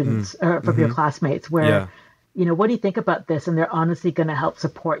your students or from your classmates, where, Yeah. What do you think about this? And they're honestly going to help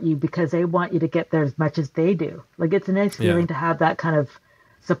support you because they want you to get there as much as they do. Like, it's a nice feeling to have that kind of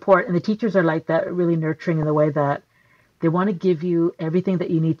support. And the teachers are like that, really nurturing in the way that they want to give you everything that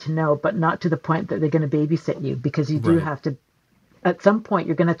you need to know, but not to the point that they're going to babysit you, because you do Right. have to, at some point,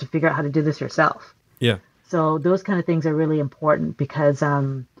 you're going to have to figure out how to do this yourself. Yeah. So those kind of things are really important because,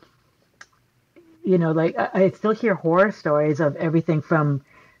 like I still hear horror stories of everything from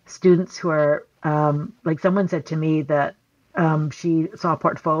students who are, like someone said to me that she saw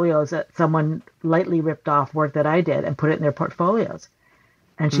portfolios that someone lightly ripped off work that I did and put it in their portfolios.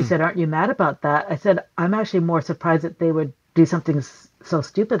 And she said, "Aren't you mad about that?" I said, "I'm actually more surprised that they would do something so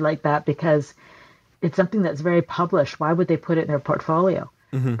stupid like that, because it's something that's very published. Why would they put it in their portfolio?"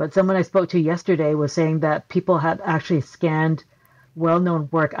 But someone I spoke to yesterday was saying that people had actually scanned well-known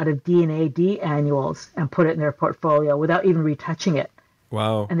work out of D&AD annuals and put it in their portfolio without even retouching it.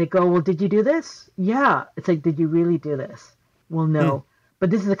 Wow. And they go, "Well, did you do this?" "Yeah." It's like, "Did you really do this?" "Well, no. But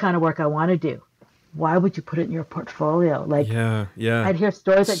this is the kind of work I want to do." Why would you put it in your portfolio? Like, Yeah. Yeah. I'd hear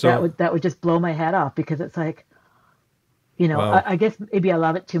stories like So, that would just blow my head off, because it's like, wow. I guess maybe I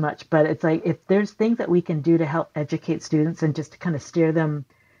love it too much, but it's like, if there's things that we can do to help educate students and just to kind of steer them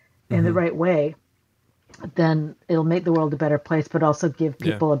in the right way, then it'll make the world a better place, but also give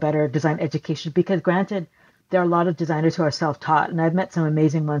Yeah. people a better design education. Because granted, there are a lot of designers who are self-taught, and I've met some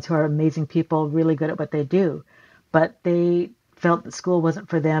amazing ones who are amazing people, really good at what they do, but they felt that school wasn't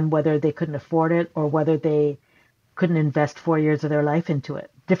for them, whether they couldn't afford it or whether they couldn't invest 4 years of their life into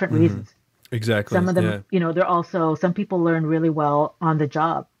it. Different reasons. Exactly. Some of Yeah. them, they're also, some people learn really well on the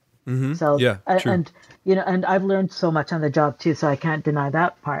job. So, Yeah. True. and I've learned so much on the job too, so I can't deny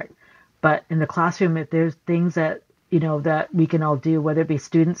that part. But in the classroom, if there's things that, that we can all do, whether it be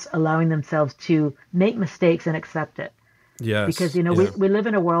students allowing themselves to make mistakes and accept it. Because, Yes. we live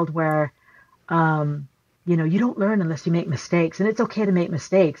in a world where, you don't learn unless you make mistakes, and it's okay to make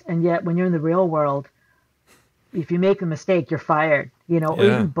mistakes. And yet when you're in the real world, if you make a mistake, you're fired, or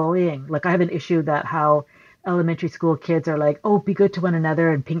Yeah. even bullying. Like, I have an issue that how elementary school kids are like, "Oh, be good to one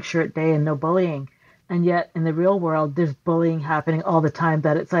another and pink shirt day and no bullying." And yet in the real world, there's bullying happening all the time,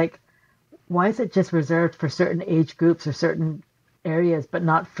 that it's like, why is it just reserved for certain age groups or certain areas, but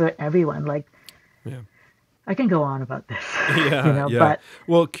not for everyone? Like, Yeah. I can go on about this, Yeah, yeah. but,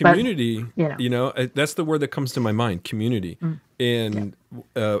 Well, community, you know, that's the word that comes to my mind, community. yeah, And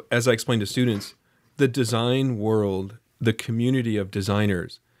as I explained to students, the design world, the community of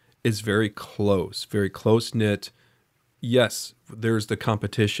designers is very close knit. Yes, there's the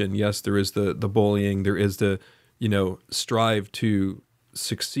competition. Yes, there is the bullying. There is the, strive to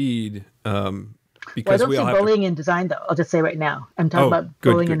succeed, Well, I because don't we see all have to. bullying in design, though. I'll just say right now, I'm talking Oh, about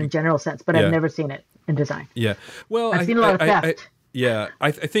good, bullying in a good. general sense, but I've Yeah. never seen it in design. Yeah. Well, I've seen a lot of theft. yeah,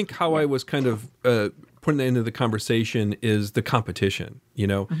 I think how I Yeah. was kind of putting that into the conversation is the competition.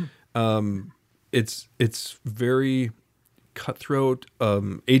 It's very cutthroat.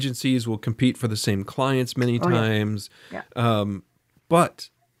 Agencies will compete for the same clients many Oh, yeah. times. Yeah. But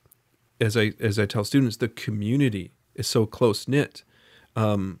as I tell students, the community is so close knit.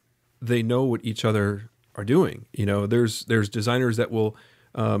 They know what each other are doing. There's designers that will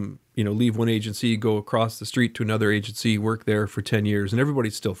leave one agency, go across the street to another agency, work there for 10 years, and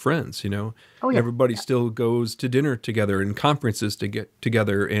everybody's still friends. Oh, yeah. Everybody Yeah. still goes to dinner together and conferences to get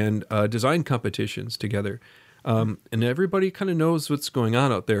together and design competitions together. And everybody kind of knows what's going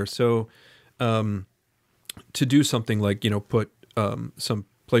on out there. So to do something like, put some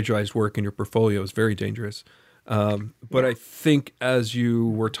plagiarized work in your portfolio is very dangerous. But I think as you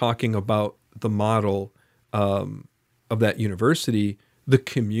were talking about the model of that university, the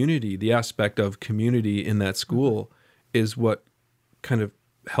community, the aspect of community in that school is what kind of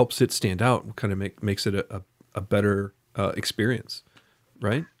helps it stand out, kind of makes it a better experience,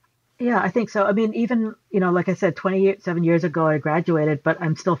 right? Yeah, I think so. I mean, even, like I said, 27 years ago, I graduated, but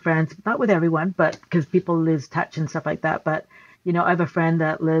I'm still friends, not with everyone, but because people lose touch and stuff like that. But, I have a friend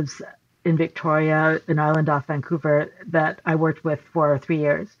that lives in Victoria, an island off Vancouver, that I worked with for 3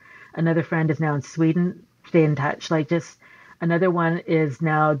 years. Another friend is now in Sweden. Stay in touch. Like just another one is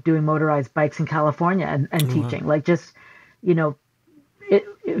now doing motorized bikes in California and Oh, wow. teaching. Like just, you know,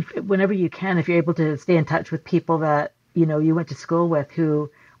 whenever you can, if you're able to stay in touch with people that, you went to school with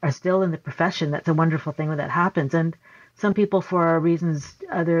who are still in the profession, that's a wonderful thing when that happens. And some people, for reasons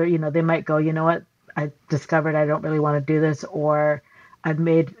other, they might go, you know what, I discovered I don't really want to do this, or I've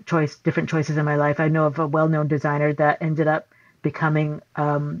made different choices in my life. I know of a well-known designer that ended up becoming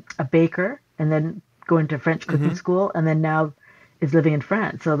a baker and then going to French cooking school, and then now is living in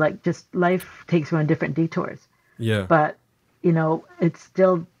France. So like just life takes you on different detours. Yeah. But it's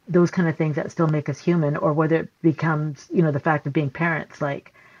still those kind of things that still make us human, or whether it becomes, the fact of being parents.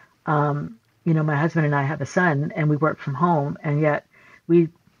 Like, my husband and I have a son and we work from home, and yet we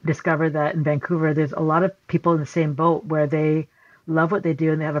discover that in Vancouver, there's a lot of people in the same boat where they love what they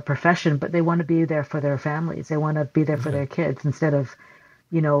do and they have a profession, but they want to be there for their families. They want to be there for their kids instead of,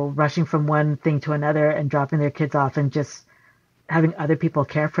 rushing from one thing to another and dropping their kids off and just having other people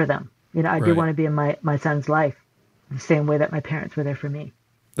care for them. I do want to be in my son's life the same way that my parents were there for me.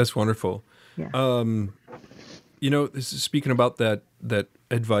 That's wonderful. Yeah. This is speaking about that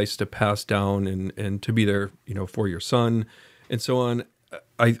advice to pass down and to be there, for your son and so on.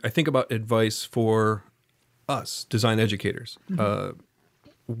 I think about advice for us, design educators.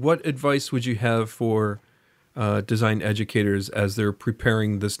 What advice would you have for design educators as they're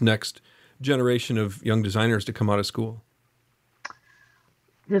preparing this next generation of young designers to come out of school?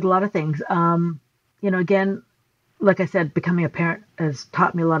 There's a lot of things. Again, like I said, becoming a parent has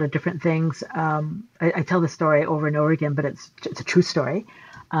taught me a lot of different things. I tell the story over and over again, but it's a true story.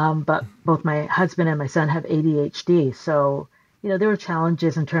 But both my husband and my son have ADHD. So, there were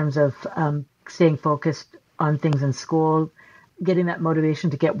challenges in terms of staying focused on things in school, getting that motivation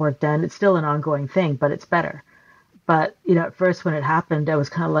to get work done. It's still an ongoing thing, but it's better. But, at first when it happened, I was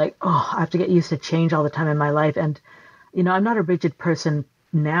kind of like, I have to get used to change all the time in my life. And, I'm not a rigid person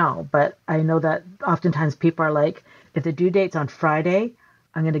now, but I know that oftentimes people are like, if the due date's on Friday,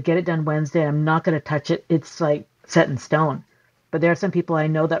 I'm going to get it done Wednesday and I'm not going to touch it. It's like set in stone. But there are some people I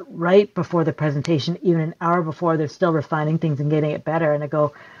know that right before the presentation, even an hour before, they're still refining things and getting it better. And I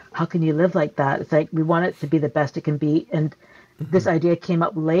go, how can you live like that? It's like, we want it to be the best it can be. And this idea came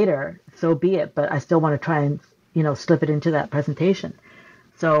up later, so be it. But I still want to try and, slip it into that presentation.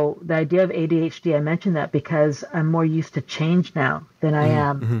 So the idea of ADHD, I mentioned that because I'm more used to change now than I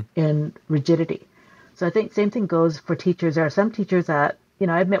am in rigidity. So I think same thing goes for teachers. There are some teachers that,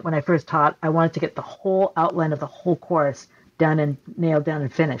 I admit when I first taught, I wanted to get the whole outline of the whole course done and nailed down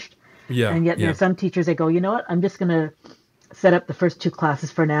and finished. Yeah. And yet there are some teachers that go, you know what, I'm just going to set up the first 2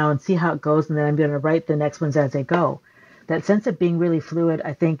 classes for now and see how it goes, and then I'm going to write the next ones as they go. That sense of being really fluid,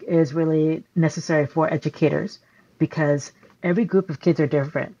 I think, is really necessary for educators, because every group of kids are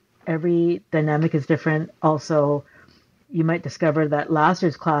different. Every dynamic is different. Also, you might discover that last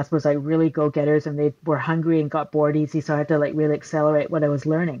year's class was like really go-getters and they were hungry and got bored easy, so I had to like really accelerate what I was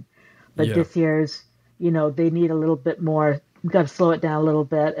learning. But this year's, they need a little bit more. You've got to slow it down a little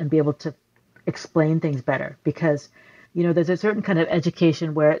bit and be able to explain things better, because, there's a certain kind of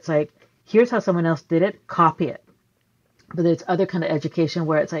education where it's like, here's how someone else did it, copy it. But there's other kind of education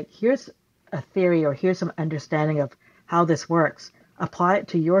where it's like, here's a theory or here's some understanding of how this works. Apply it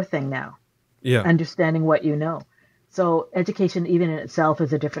to your thing now. Yeah. Understanding what you know. So education, even in itself,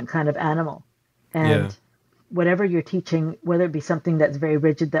 is a different kind of animal. And whatever you're teaching, whether it be something that's very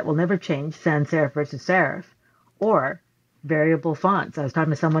rigid that will never change, sans serif versus serif, or variable fonts. I was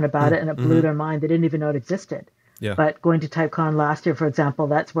talking to someone about it and it blew their mind. They didn't even know it existed. Yeah. But going to TypeCon last year, for example,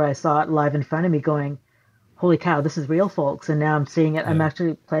 that's where I saw it live in front of me going, holy cow, this is real, folks. And now I'm seeing it. I'm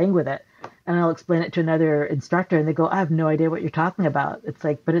actually playing with it. And I'll explain it to another instructor and they go, I have no idea what you're talking about. It's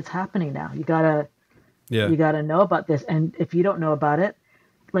like, but it's happening now. You gotta know about this. And if you don't know about it,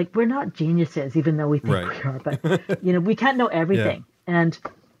 like, we're not geniuses, even though we think we are, but we can't know everything. And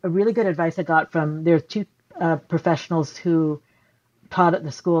a really good advice I got from, there's 2 professionals who taught at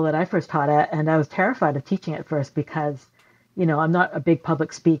the school that I first taught at, and I was terrified of teaching at first because, I'm not a big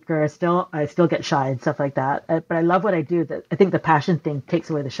public speaker. I still get shy and stuff like that. But I love what I do. That I think the passion thing takes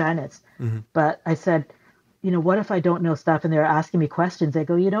away the shyness. But I said, what if I don't know stuff and they're asking me questions? They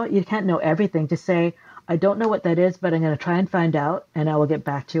go, you can't know everything. Just say, I don't know what that is, but I'm going to try and find out, and I will get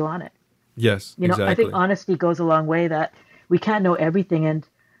back to you on it. Yes, exactly. I think honesty goes a long way, that we can't know everything. And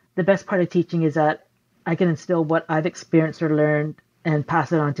the best part of teaching is that I can instill what I've experienced or learned and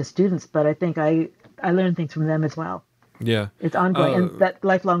pass it on to students. But I think I learn things from them as well. Yeah. It's ongoing. And that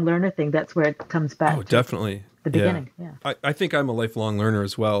lifelong learner thing, that's where it comes back. Oh, definitely. the beginning. Yeah. I think I'm a lifelong learner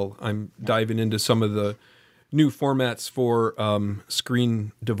as well. I'm diving into some of the new formats for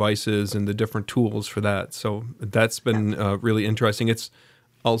screen devices and the different tools for that. So that's been really interesting. It's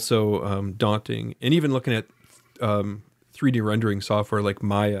also daunting. And even looking at 3D rendering software like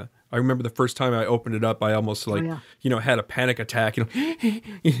Maya. I remember the first time I opened it up, I almost had a panic attack.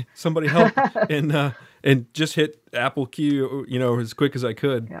 Somebody help, and just hit Apple key, as quick as I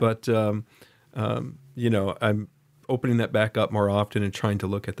could. Yeah. But I'm opening that back up more often and trying to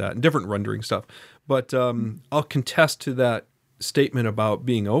look at that and different rendering stuff. But I'll contest to that statement about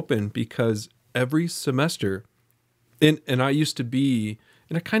being open, because every semester, and I used to be,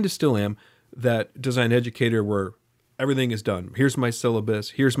 and I kind of still am, that design educator where everything is done. Here's my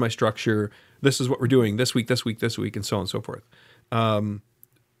syllabus. Here's my structure. This is what we're doing this week, and so on and so forth.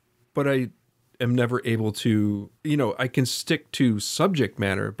 But I am never able to, I can stick to subject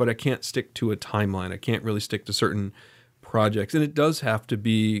matter, but I can't stick to a timeline. I can't really stick to certain projects. And it does have to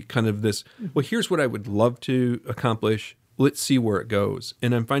be kind of this, well, here's what I would love to accomplish. Let's see where it goes.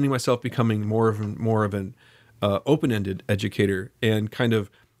 And I'm finding myself becoming more of an open-ended educator and kind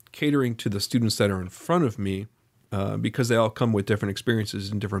of catering to the students that are in front of me, because they all come with different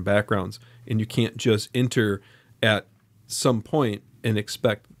experiences and different backgrounds. And you can't just enter at some point and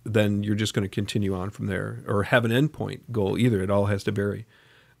expect then you're just going to continue on from there or have an endpoint goal either. It all has to vary.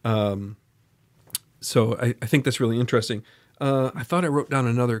 So I think that's really interesting. I thought I wrote down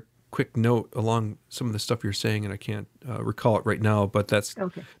another quick note along some of the stuff you're saying, and I can't recall it right now, but that's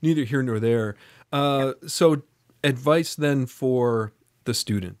neither here nor there. So advice then for the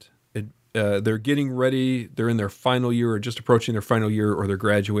student. They're getting ready. They're in their final year or just approaching their final year, or they're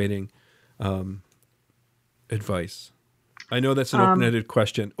graduating. Advice. I know that's an open-ended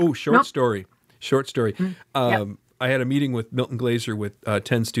question. Oh, short story. I had a meeting with Milton Glaser with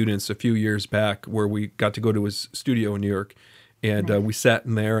 10 students a few years back where we got to go to his studio in New York. And we sat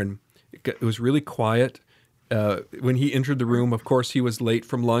in there, and it was really quiet. When he entered the room, of course, he was late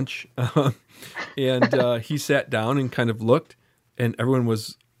from lunch. And he sat down and kind of looked, and everyone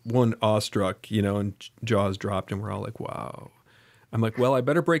was awestruck, and jaws dropped, and we're all like, wow. I'm like, well, I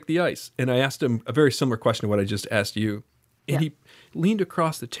better break the ice. And I asked him a very similar question to what I just asked you. And he leaned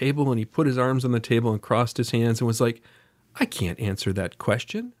across the table, and he put his arms on the table and crossed his hands and was like, I can't answer that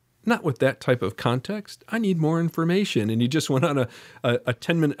question. Not with that type of context. I need more information. And he just went on a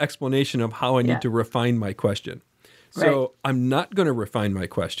 10-minute explanation of how I need to refine my question. So I'm not going to refine my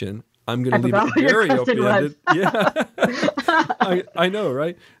question. I'm going to leave it very open-ended. I know,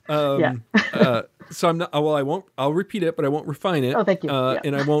 right? So I'm not. Well, I won't. I'll repeat it, but I won't refine it. Oh, thank you.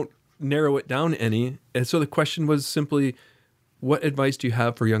 And I won't narrow it down any. And so the question was simply, what advice do you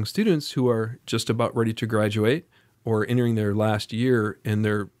have for young students who are just about ready to graduate or entering their last year, and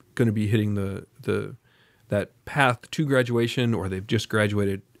they're going to be hitting that path to graduation, or they've just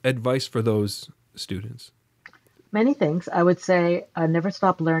graduated? Advice for those students? Many things. I would say never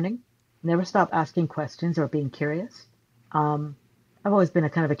stop learning, never stop asking questions or being curious. I've always been a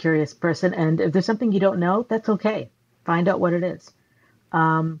kind of a curious person, and if there's something you don't know, that's okay. Find out what it is.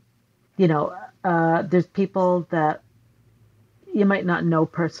 There's people that you might not know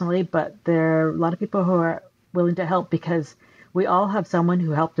personally, but there are a lot of people who are willing to help, because we all have someone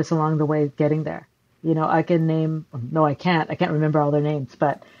who helped us along the way getting there. I can name, no, I can't remember all their names,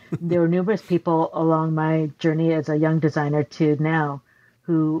 but there were numerous people along my journey as a young designer to now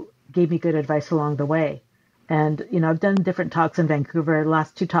who gave me good advice along the way. And, I've done different talks in Vancouver. The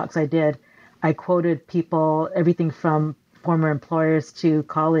last 2 talks I did, I quoted people, everything from former employers to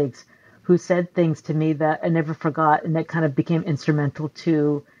colleagues, who said things to me that I never forgot, and that kind of became instrumental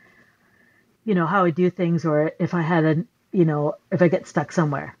to, how I do things, or if I had if I get stuck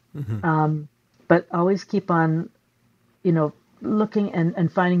somewhere. Mm-hmm. But always keep on, looking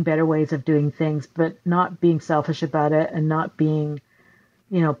and finding better ways of doing things, but not being selfish about it, and not being,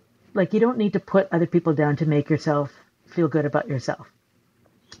 you don't need to put other people down to make yourself feel good about yourself.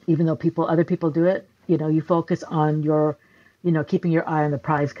 Even though other people do it, you focus on your, keeping your eye on the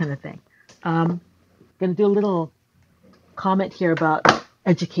prize kind of thing. Going to do a little comment here about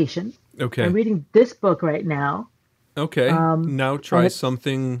education. Okay. I'm reading this book right now. Okay. Now try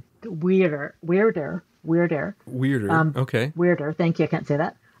something weirder. Okay. Weirder. Thank you. I can't say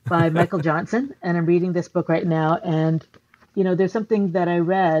that. By Michael Johnson. And I'm reading this book right now. And, there's something that I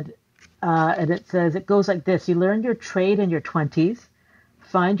read, and it says, it goes like this. You learn your trade in your 20s,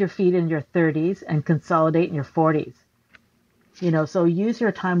 find your feet in your 30s, and consolidate in your 40s. So use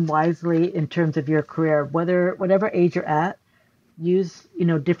your time wisely in terms of your career, whatever age you're at, use,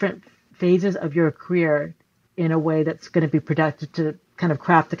 different phases of your career in a way that's going to be productive to kind of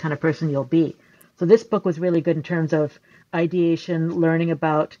craft the kind of person you'll be. So this book was really good in terms of ideation, learning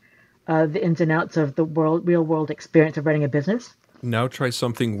about the ins and outs of the real world experience of running a business. Now try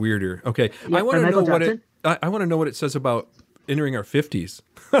something weirder. Okay, I Yep, want by to know Michael what it. Johnson. I want to know what it says about entering our 50s.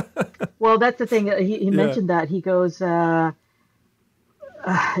 Well, that's the thing. He Yeah. mentioned that. He goes, the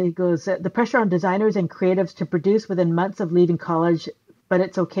pressure on designers and creatives to produce within months of leaving college, but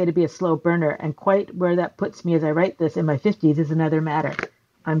it's okay to be a slow burner. And quite where that puts me as I write this in my 50s is another matter.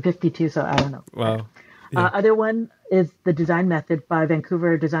 I'm 52, so I don't know. Wow. Yeah. Other one is The Design Method by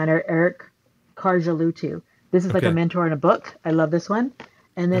Vancouver designer Eric Carjalutu. This is like a Okay. mentor in a book. I love this one.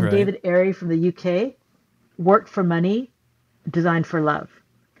 And All then right. David Airy from the UK, Work for Money, Design for Love.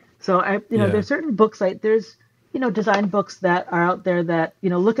 So Yeah. there's certain books like there's, design books that are out there that,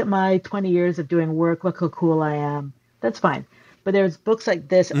 look at my 20 years of doing work, look how cool I am. That's fine. But there's books like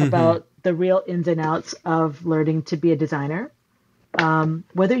this Mm-hmm. about the real ins and outs of learning to be a designer.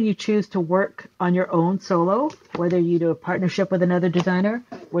 Whether you choose to work on your own solo, whether you do a partnership with another designer,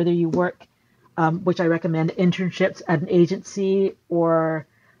 whether you work, which I recommend, internships at an agency or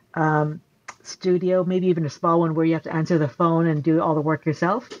studio, maybe even a small one where you have to answer the phone and do all the work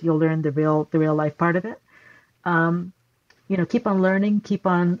yourself. You'll learn the real life part of it. Keep on learning, keep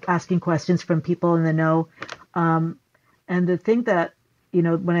on asking questions from people in the know. And the thing that,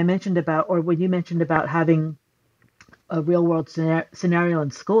 when I mentioned about, or when you mentioned about having a real world scenario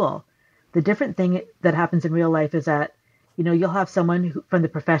in school, the different thing that happens in real life is that, you'll have someone from the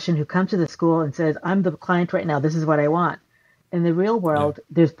profession who comes to the school and says, I'm the client right now. This is what I want. In the real Yeah. world,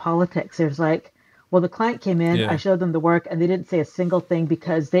 there's politics. There's like, well, the client came in, I Yeah. showed them the work, and they didn't say a single thing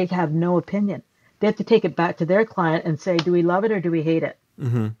because they have no opinion. They have to take it back to their client and say, do we love it or do we hate it?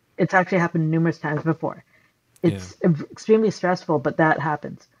 Mm-hmm. It's actually happened numerous times before. Yeah. It's extremely stressful, but that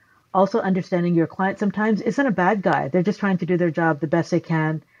happens. Also, understanding your client sometimes isn't a bad guy. They're just trying to do their job the best they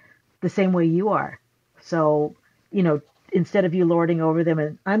can, the same way you are. So, instead of you lording over them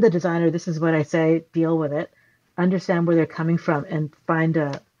and I'm the designer, this is what I say, deal with it. Understand where they're coming from and find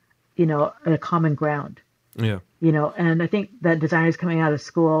a common ground. Yeah. And I think that designers coming out of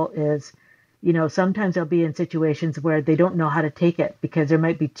school is, sometimes they'll be in situations where they don't know how to take it because there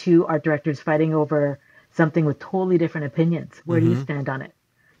might be two art directors fighting over something with totally different opinions. Where do you Mm-hmm. stand on it?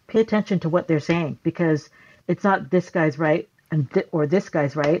 Pay attention to what they're saying because it's not this guy's right or this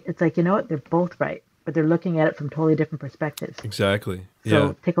guy's right. It's like, you know what? They're both right, but they're looking at it from totally different perspectives. Exactly. Yeah.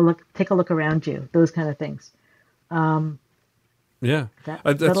 So take a look around you, those kind of things. Yeah. Is that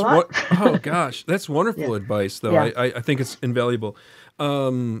a That's lot? what. Oh gosh, that's wonderful Yeah. advice. Though Yeah. I think it's invaluable.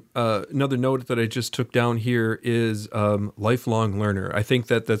 Another note that I just took down here is lifelong learner. I think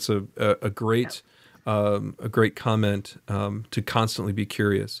that that's a great comment to constantly be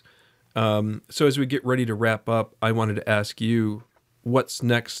curious. So as we get ready to wrap up, I wanted to ask you what's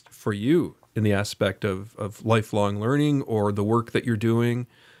next for you in the aspect of lifelong learning or the work that you're doing.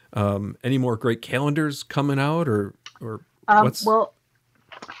 Any more great calendars coming out or what's Well,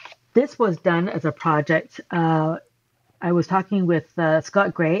 this was done as a project. I was talking with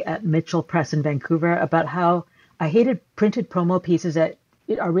Scott Gray at Mitchell Press in Vancouver about how I hated printed promo pieces that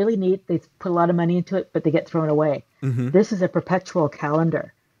are really neat. They put a lot of money into it, but they get thrown away. mm-hmm. This is a perpetual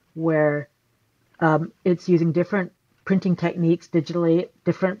calendar where it's using different printing techniques digitally,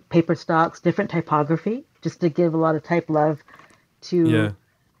 different paper stocks, different typography, just to give a lot of type love Yeah.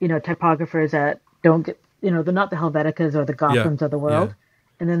 to, typographers that don't get, they're not the Helveticas or the Yeah. Gothams of the Yeah. world.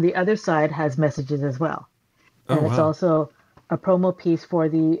 And then the other side has messages as well. Oh And it's wow. also a promo piece for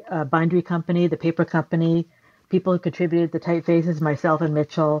the bindery company, the paper company, people who contributed the typefaces, myself and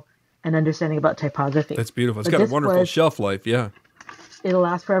Mitchell, and understanding about typography. That's beautiful. It's But got a this wonderful was, shelf life. Yeah. it'll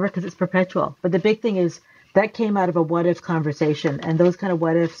last forever because it's perpetual. But the big thing is that came out of a what if conversation. And those kind of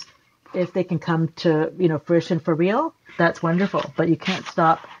what ifs, if they can come to, fruition for real, that's wonderful. But you can't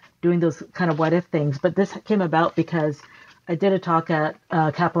stop doing those kind of what if things. But this came about because I did a talk at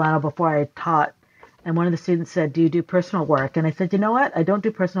Capilano before I taught. And one of the students said, do you do personal work? And I said, you know what? I don't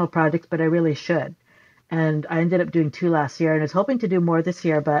do personal projects, but I really should. And I ended up doing 2 last year and I was hoping to do more this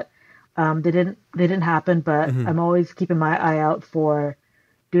year, but they didn't happen. But Mm-hmm. I'm always keeping my eye out for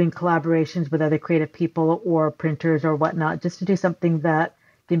doing collaborations with other creative people or printers or whatnot, just to do something that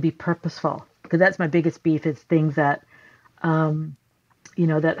can be purposeful. Because that's my biggest beef is things that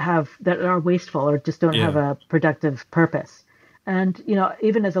that are wasteful or just don't have Yeah. a productive purpose. And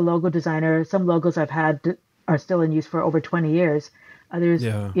even as a logo designer, some logos I've had are still in use for over 20 years. Others,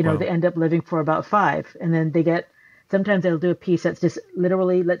 Yeah. they Wow. end up living for about 5, and then sometimes they'll do a piece that's just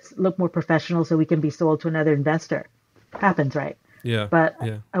literally, let's look more professional so we can be sold to another investor. Happens, right? Yeah. But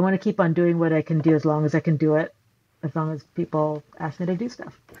Yeah. I want to keep on doing what I can do as long as I can do it, as long as people ask me to do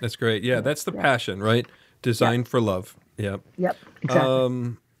stuff. That's great. Yeah, that's the passion, right? Design for love. Yeah. Yep,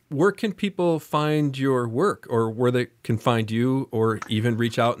 exactly. Where can people find your work, or where they can find you, or even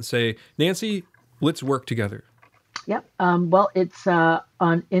reach out and say, Nancy, let's work together? Yep. Well, it's on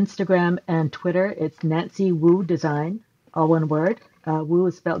Instagram and Twitter. It's Nancy Wu Design, all one word. Wu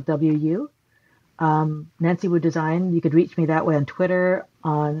is spelled W-U. Nancy Wu Design. You could reach me that way on Twitter,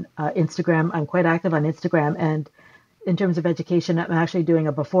 on Instagram. I'm quite active on Instagram. And in terms of education, I'm actually doing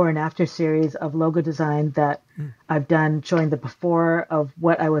a before and after series of logo design that I've done showing the before of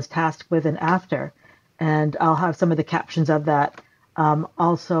what I was tasked with and after. And I'll have some of the captions of that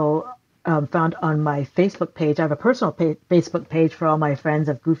also found on my Facebook page. I have a personal Facebook page for all my friends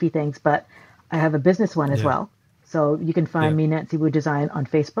of goofy things, but I have a business one as well. So you can find me, Nancy Wu Design, on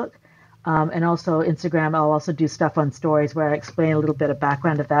Facebook. And also Instagram. I'll also do stuff on stories where I explain a little bit of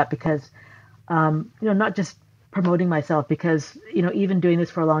background of that because, not just promoting myself, because, even doing this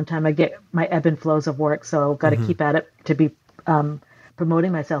for a long time, I get my ebb and flows of work. So got to keep at it to be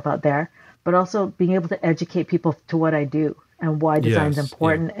promoting myself out there, but also being able to educate people to what I do and why design's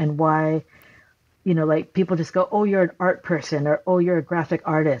important and why, like people just go, oh, you're an art person, or, oh, you're a graphic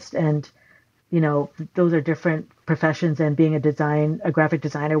artist. And, those are different professions, and being a graphic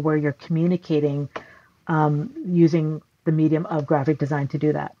designer where you're communicating using the medium of graphic design to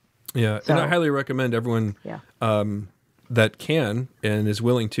do that. Yeah, so, and I highly recommend everyone that can and is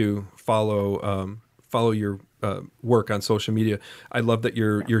willing to follow your work on social media. I love that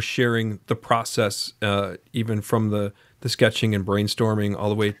you're sharing the process, even from the sketching and brainstorming all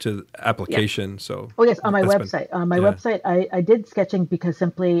the way to application. So, yes, on my website. On my website, I did sketching because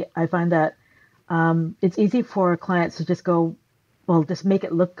simply I find that it's easy for clients to just go, well, just make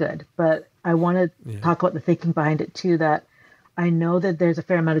it look good. But I want to talk about the thinking behind it too. That I know that there's a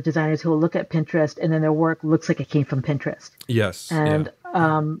fair amount of designers who will look at Pinterest and then their work looks like it came from Pinterest. Yes. And,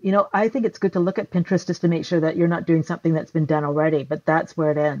 I think it's good to look at Pinterest just to make sure that you're not doing something that's been done already, but that's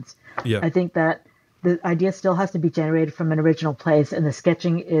where it ends. Yeah. I think that the idea still has to be generated from an original place, and the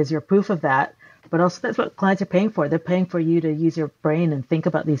sketching is your proof of that. But also that's what clients are paying for. They're paying for you to use your brain and think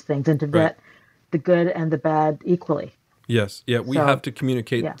about these things and to vet the good and the bad equally. Yes. Yeah. We have to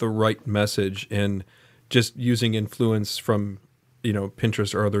communicate the right message, and just using influence from,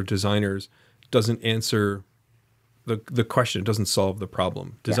 Pinterest or other designers doesn't answer the question. It doesn't solve the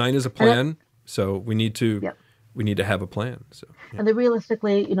problem. Design is a plan. So we need to have a plan. So, and then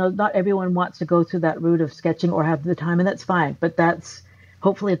realistically, not everyone wants to go through that route of sketching or have the time, and that's fine. But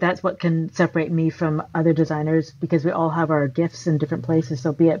hopefully that's what can separate me from other designers, because we all have our gifts in different places.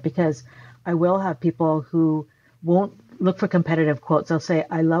 So be it, because I will have people who won't look for competitive quotes. They'll say,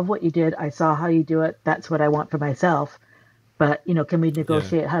 I love what you did. I saw how you do it. That's what I want for myself. But, can we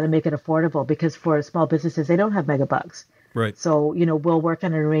negotiate how to make it affordable? Because for small businesses, they don't have mega bucks. Right. So, we'll work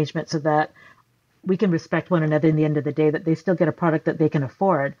on an arrangement so that we can respect one another in the end of the day, that they still get a product that they can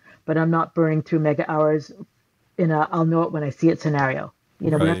afford, but I'm not burning through mega hours in I'll know it when I see it scenario. We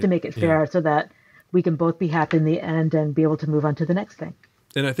have to make it fair so that we can both be happy in the end and be able to move on to the next thing.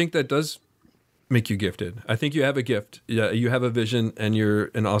 And I think that does make you gifted. I think you have a gift. Yeah, you have a vision, and you're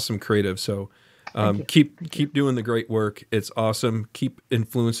an awesome creative. So keep doing the great work. It's awesome. Keep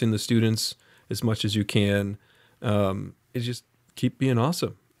influencing the students as much as you can. It's just keep being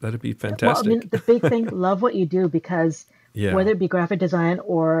awesome. That'd be fantastic. Well, the big thing, love what you do, because whether it be graphic design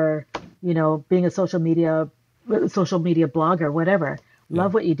or, being a social media blogger, whatever,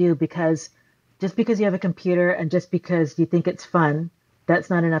 love what you do, because just because you have a computer and just because you think it's fun,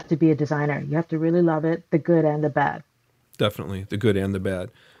 that's not enough to be a designer. You have to really love it, the good and the bad. Definitely, the good and the bad.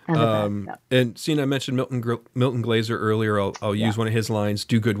 And seeing I mentioned Milton Glaser earlier, I'll use one of his lines,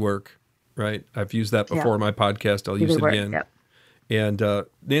 do good work, right? I've used that before in my podcast. I'll use it again. Yep. And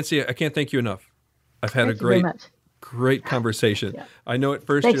Nancy, I can't thank you enough. I've had a great conversation. I know at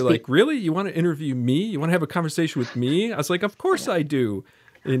first you're like, really? You want to interview me? You want to have a conversation with me? I was like, of course I do.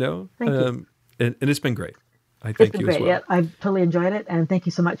 Thank you. And it's been great. I thank you as well. Yeah, I've totally enjoyed it, and thank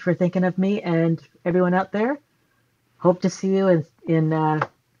you so much for thinking of me and everyone out there. Hope to see you in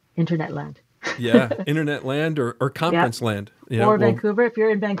internet land. Internet land or conference land. Or Vancouver. If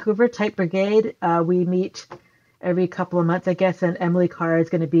you're in Vancouver, Type Brigade. We meet every couple of months, I guess, and Emily Carr is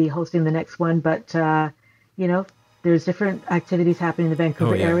going to be hosting the next one. But, there's different activities happening in the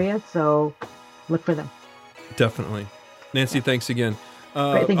Vancouver area, so look for them. Definitely. Nancy, thanks again.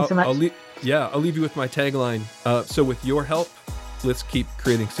 Great, thank you so much. I'll leave you with my tagline. So with your help, let's keep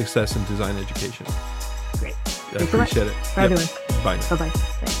creating success in design education. Great. I appreciate it. Bye, everyone. Bye. Bye-bye.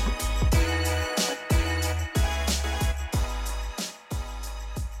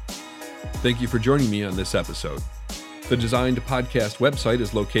 Thank you for joining me on this episode. The Designed Podcast website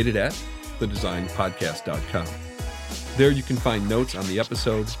is located at thedesignedpodcast.com. There you can find notes on the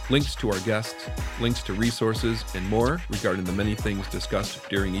episodes, links to our guests, links to resources, and more regarding the many things discussed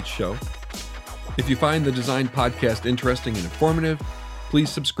during each show. If you find the Designed Podcast interesting and informative, please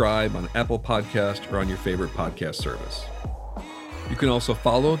subscribe on Apple Podcast or on your favorite podcast service. You can also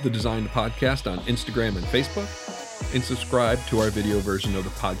follow the Designed Podcast on Instagram and Facebook, and subscribe to our video version of the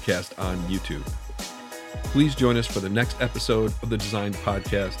podcast on YouTube. Please join us for the next episode of the Designed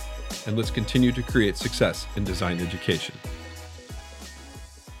Podcast, and let's continue to create success in design education.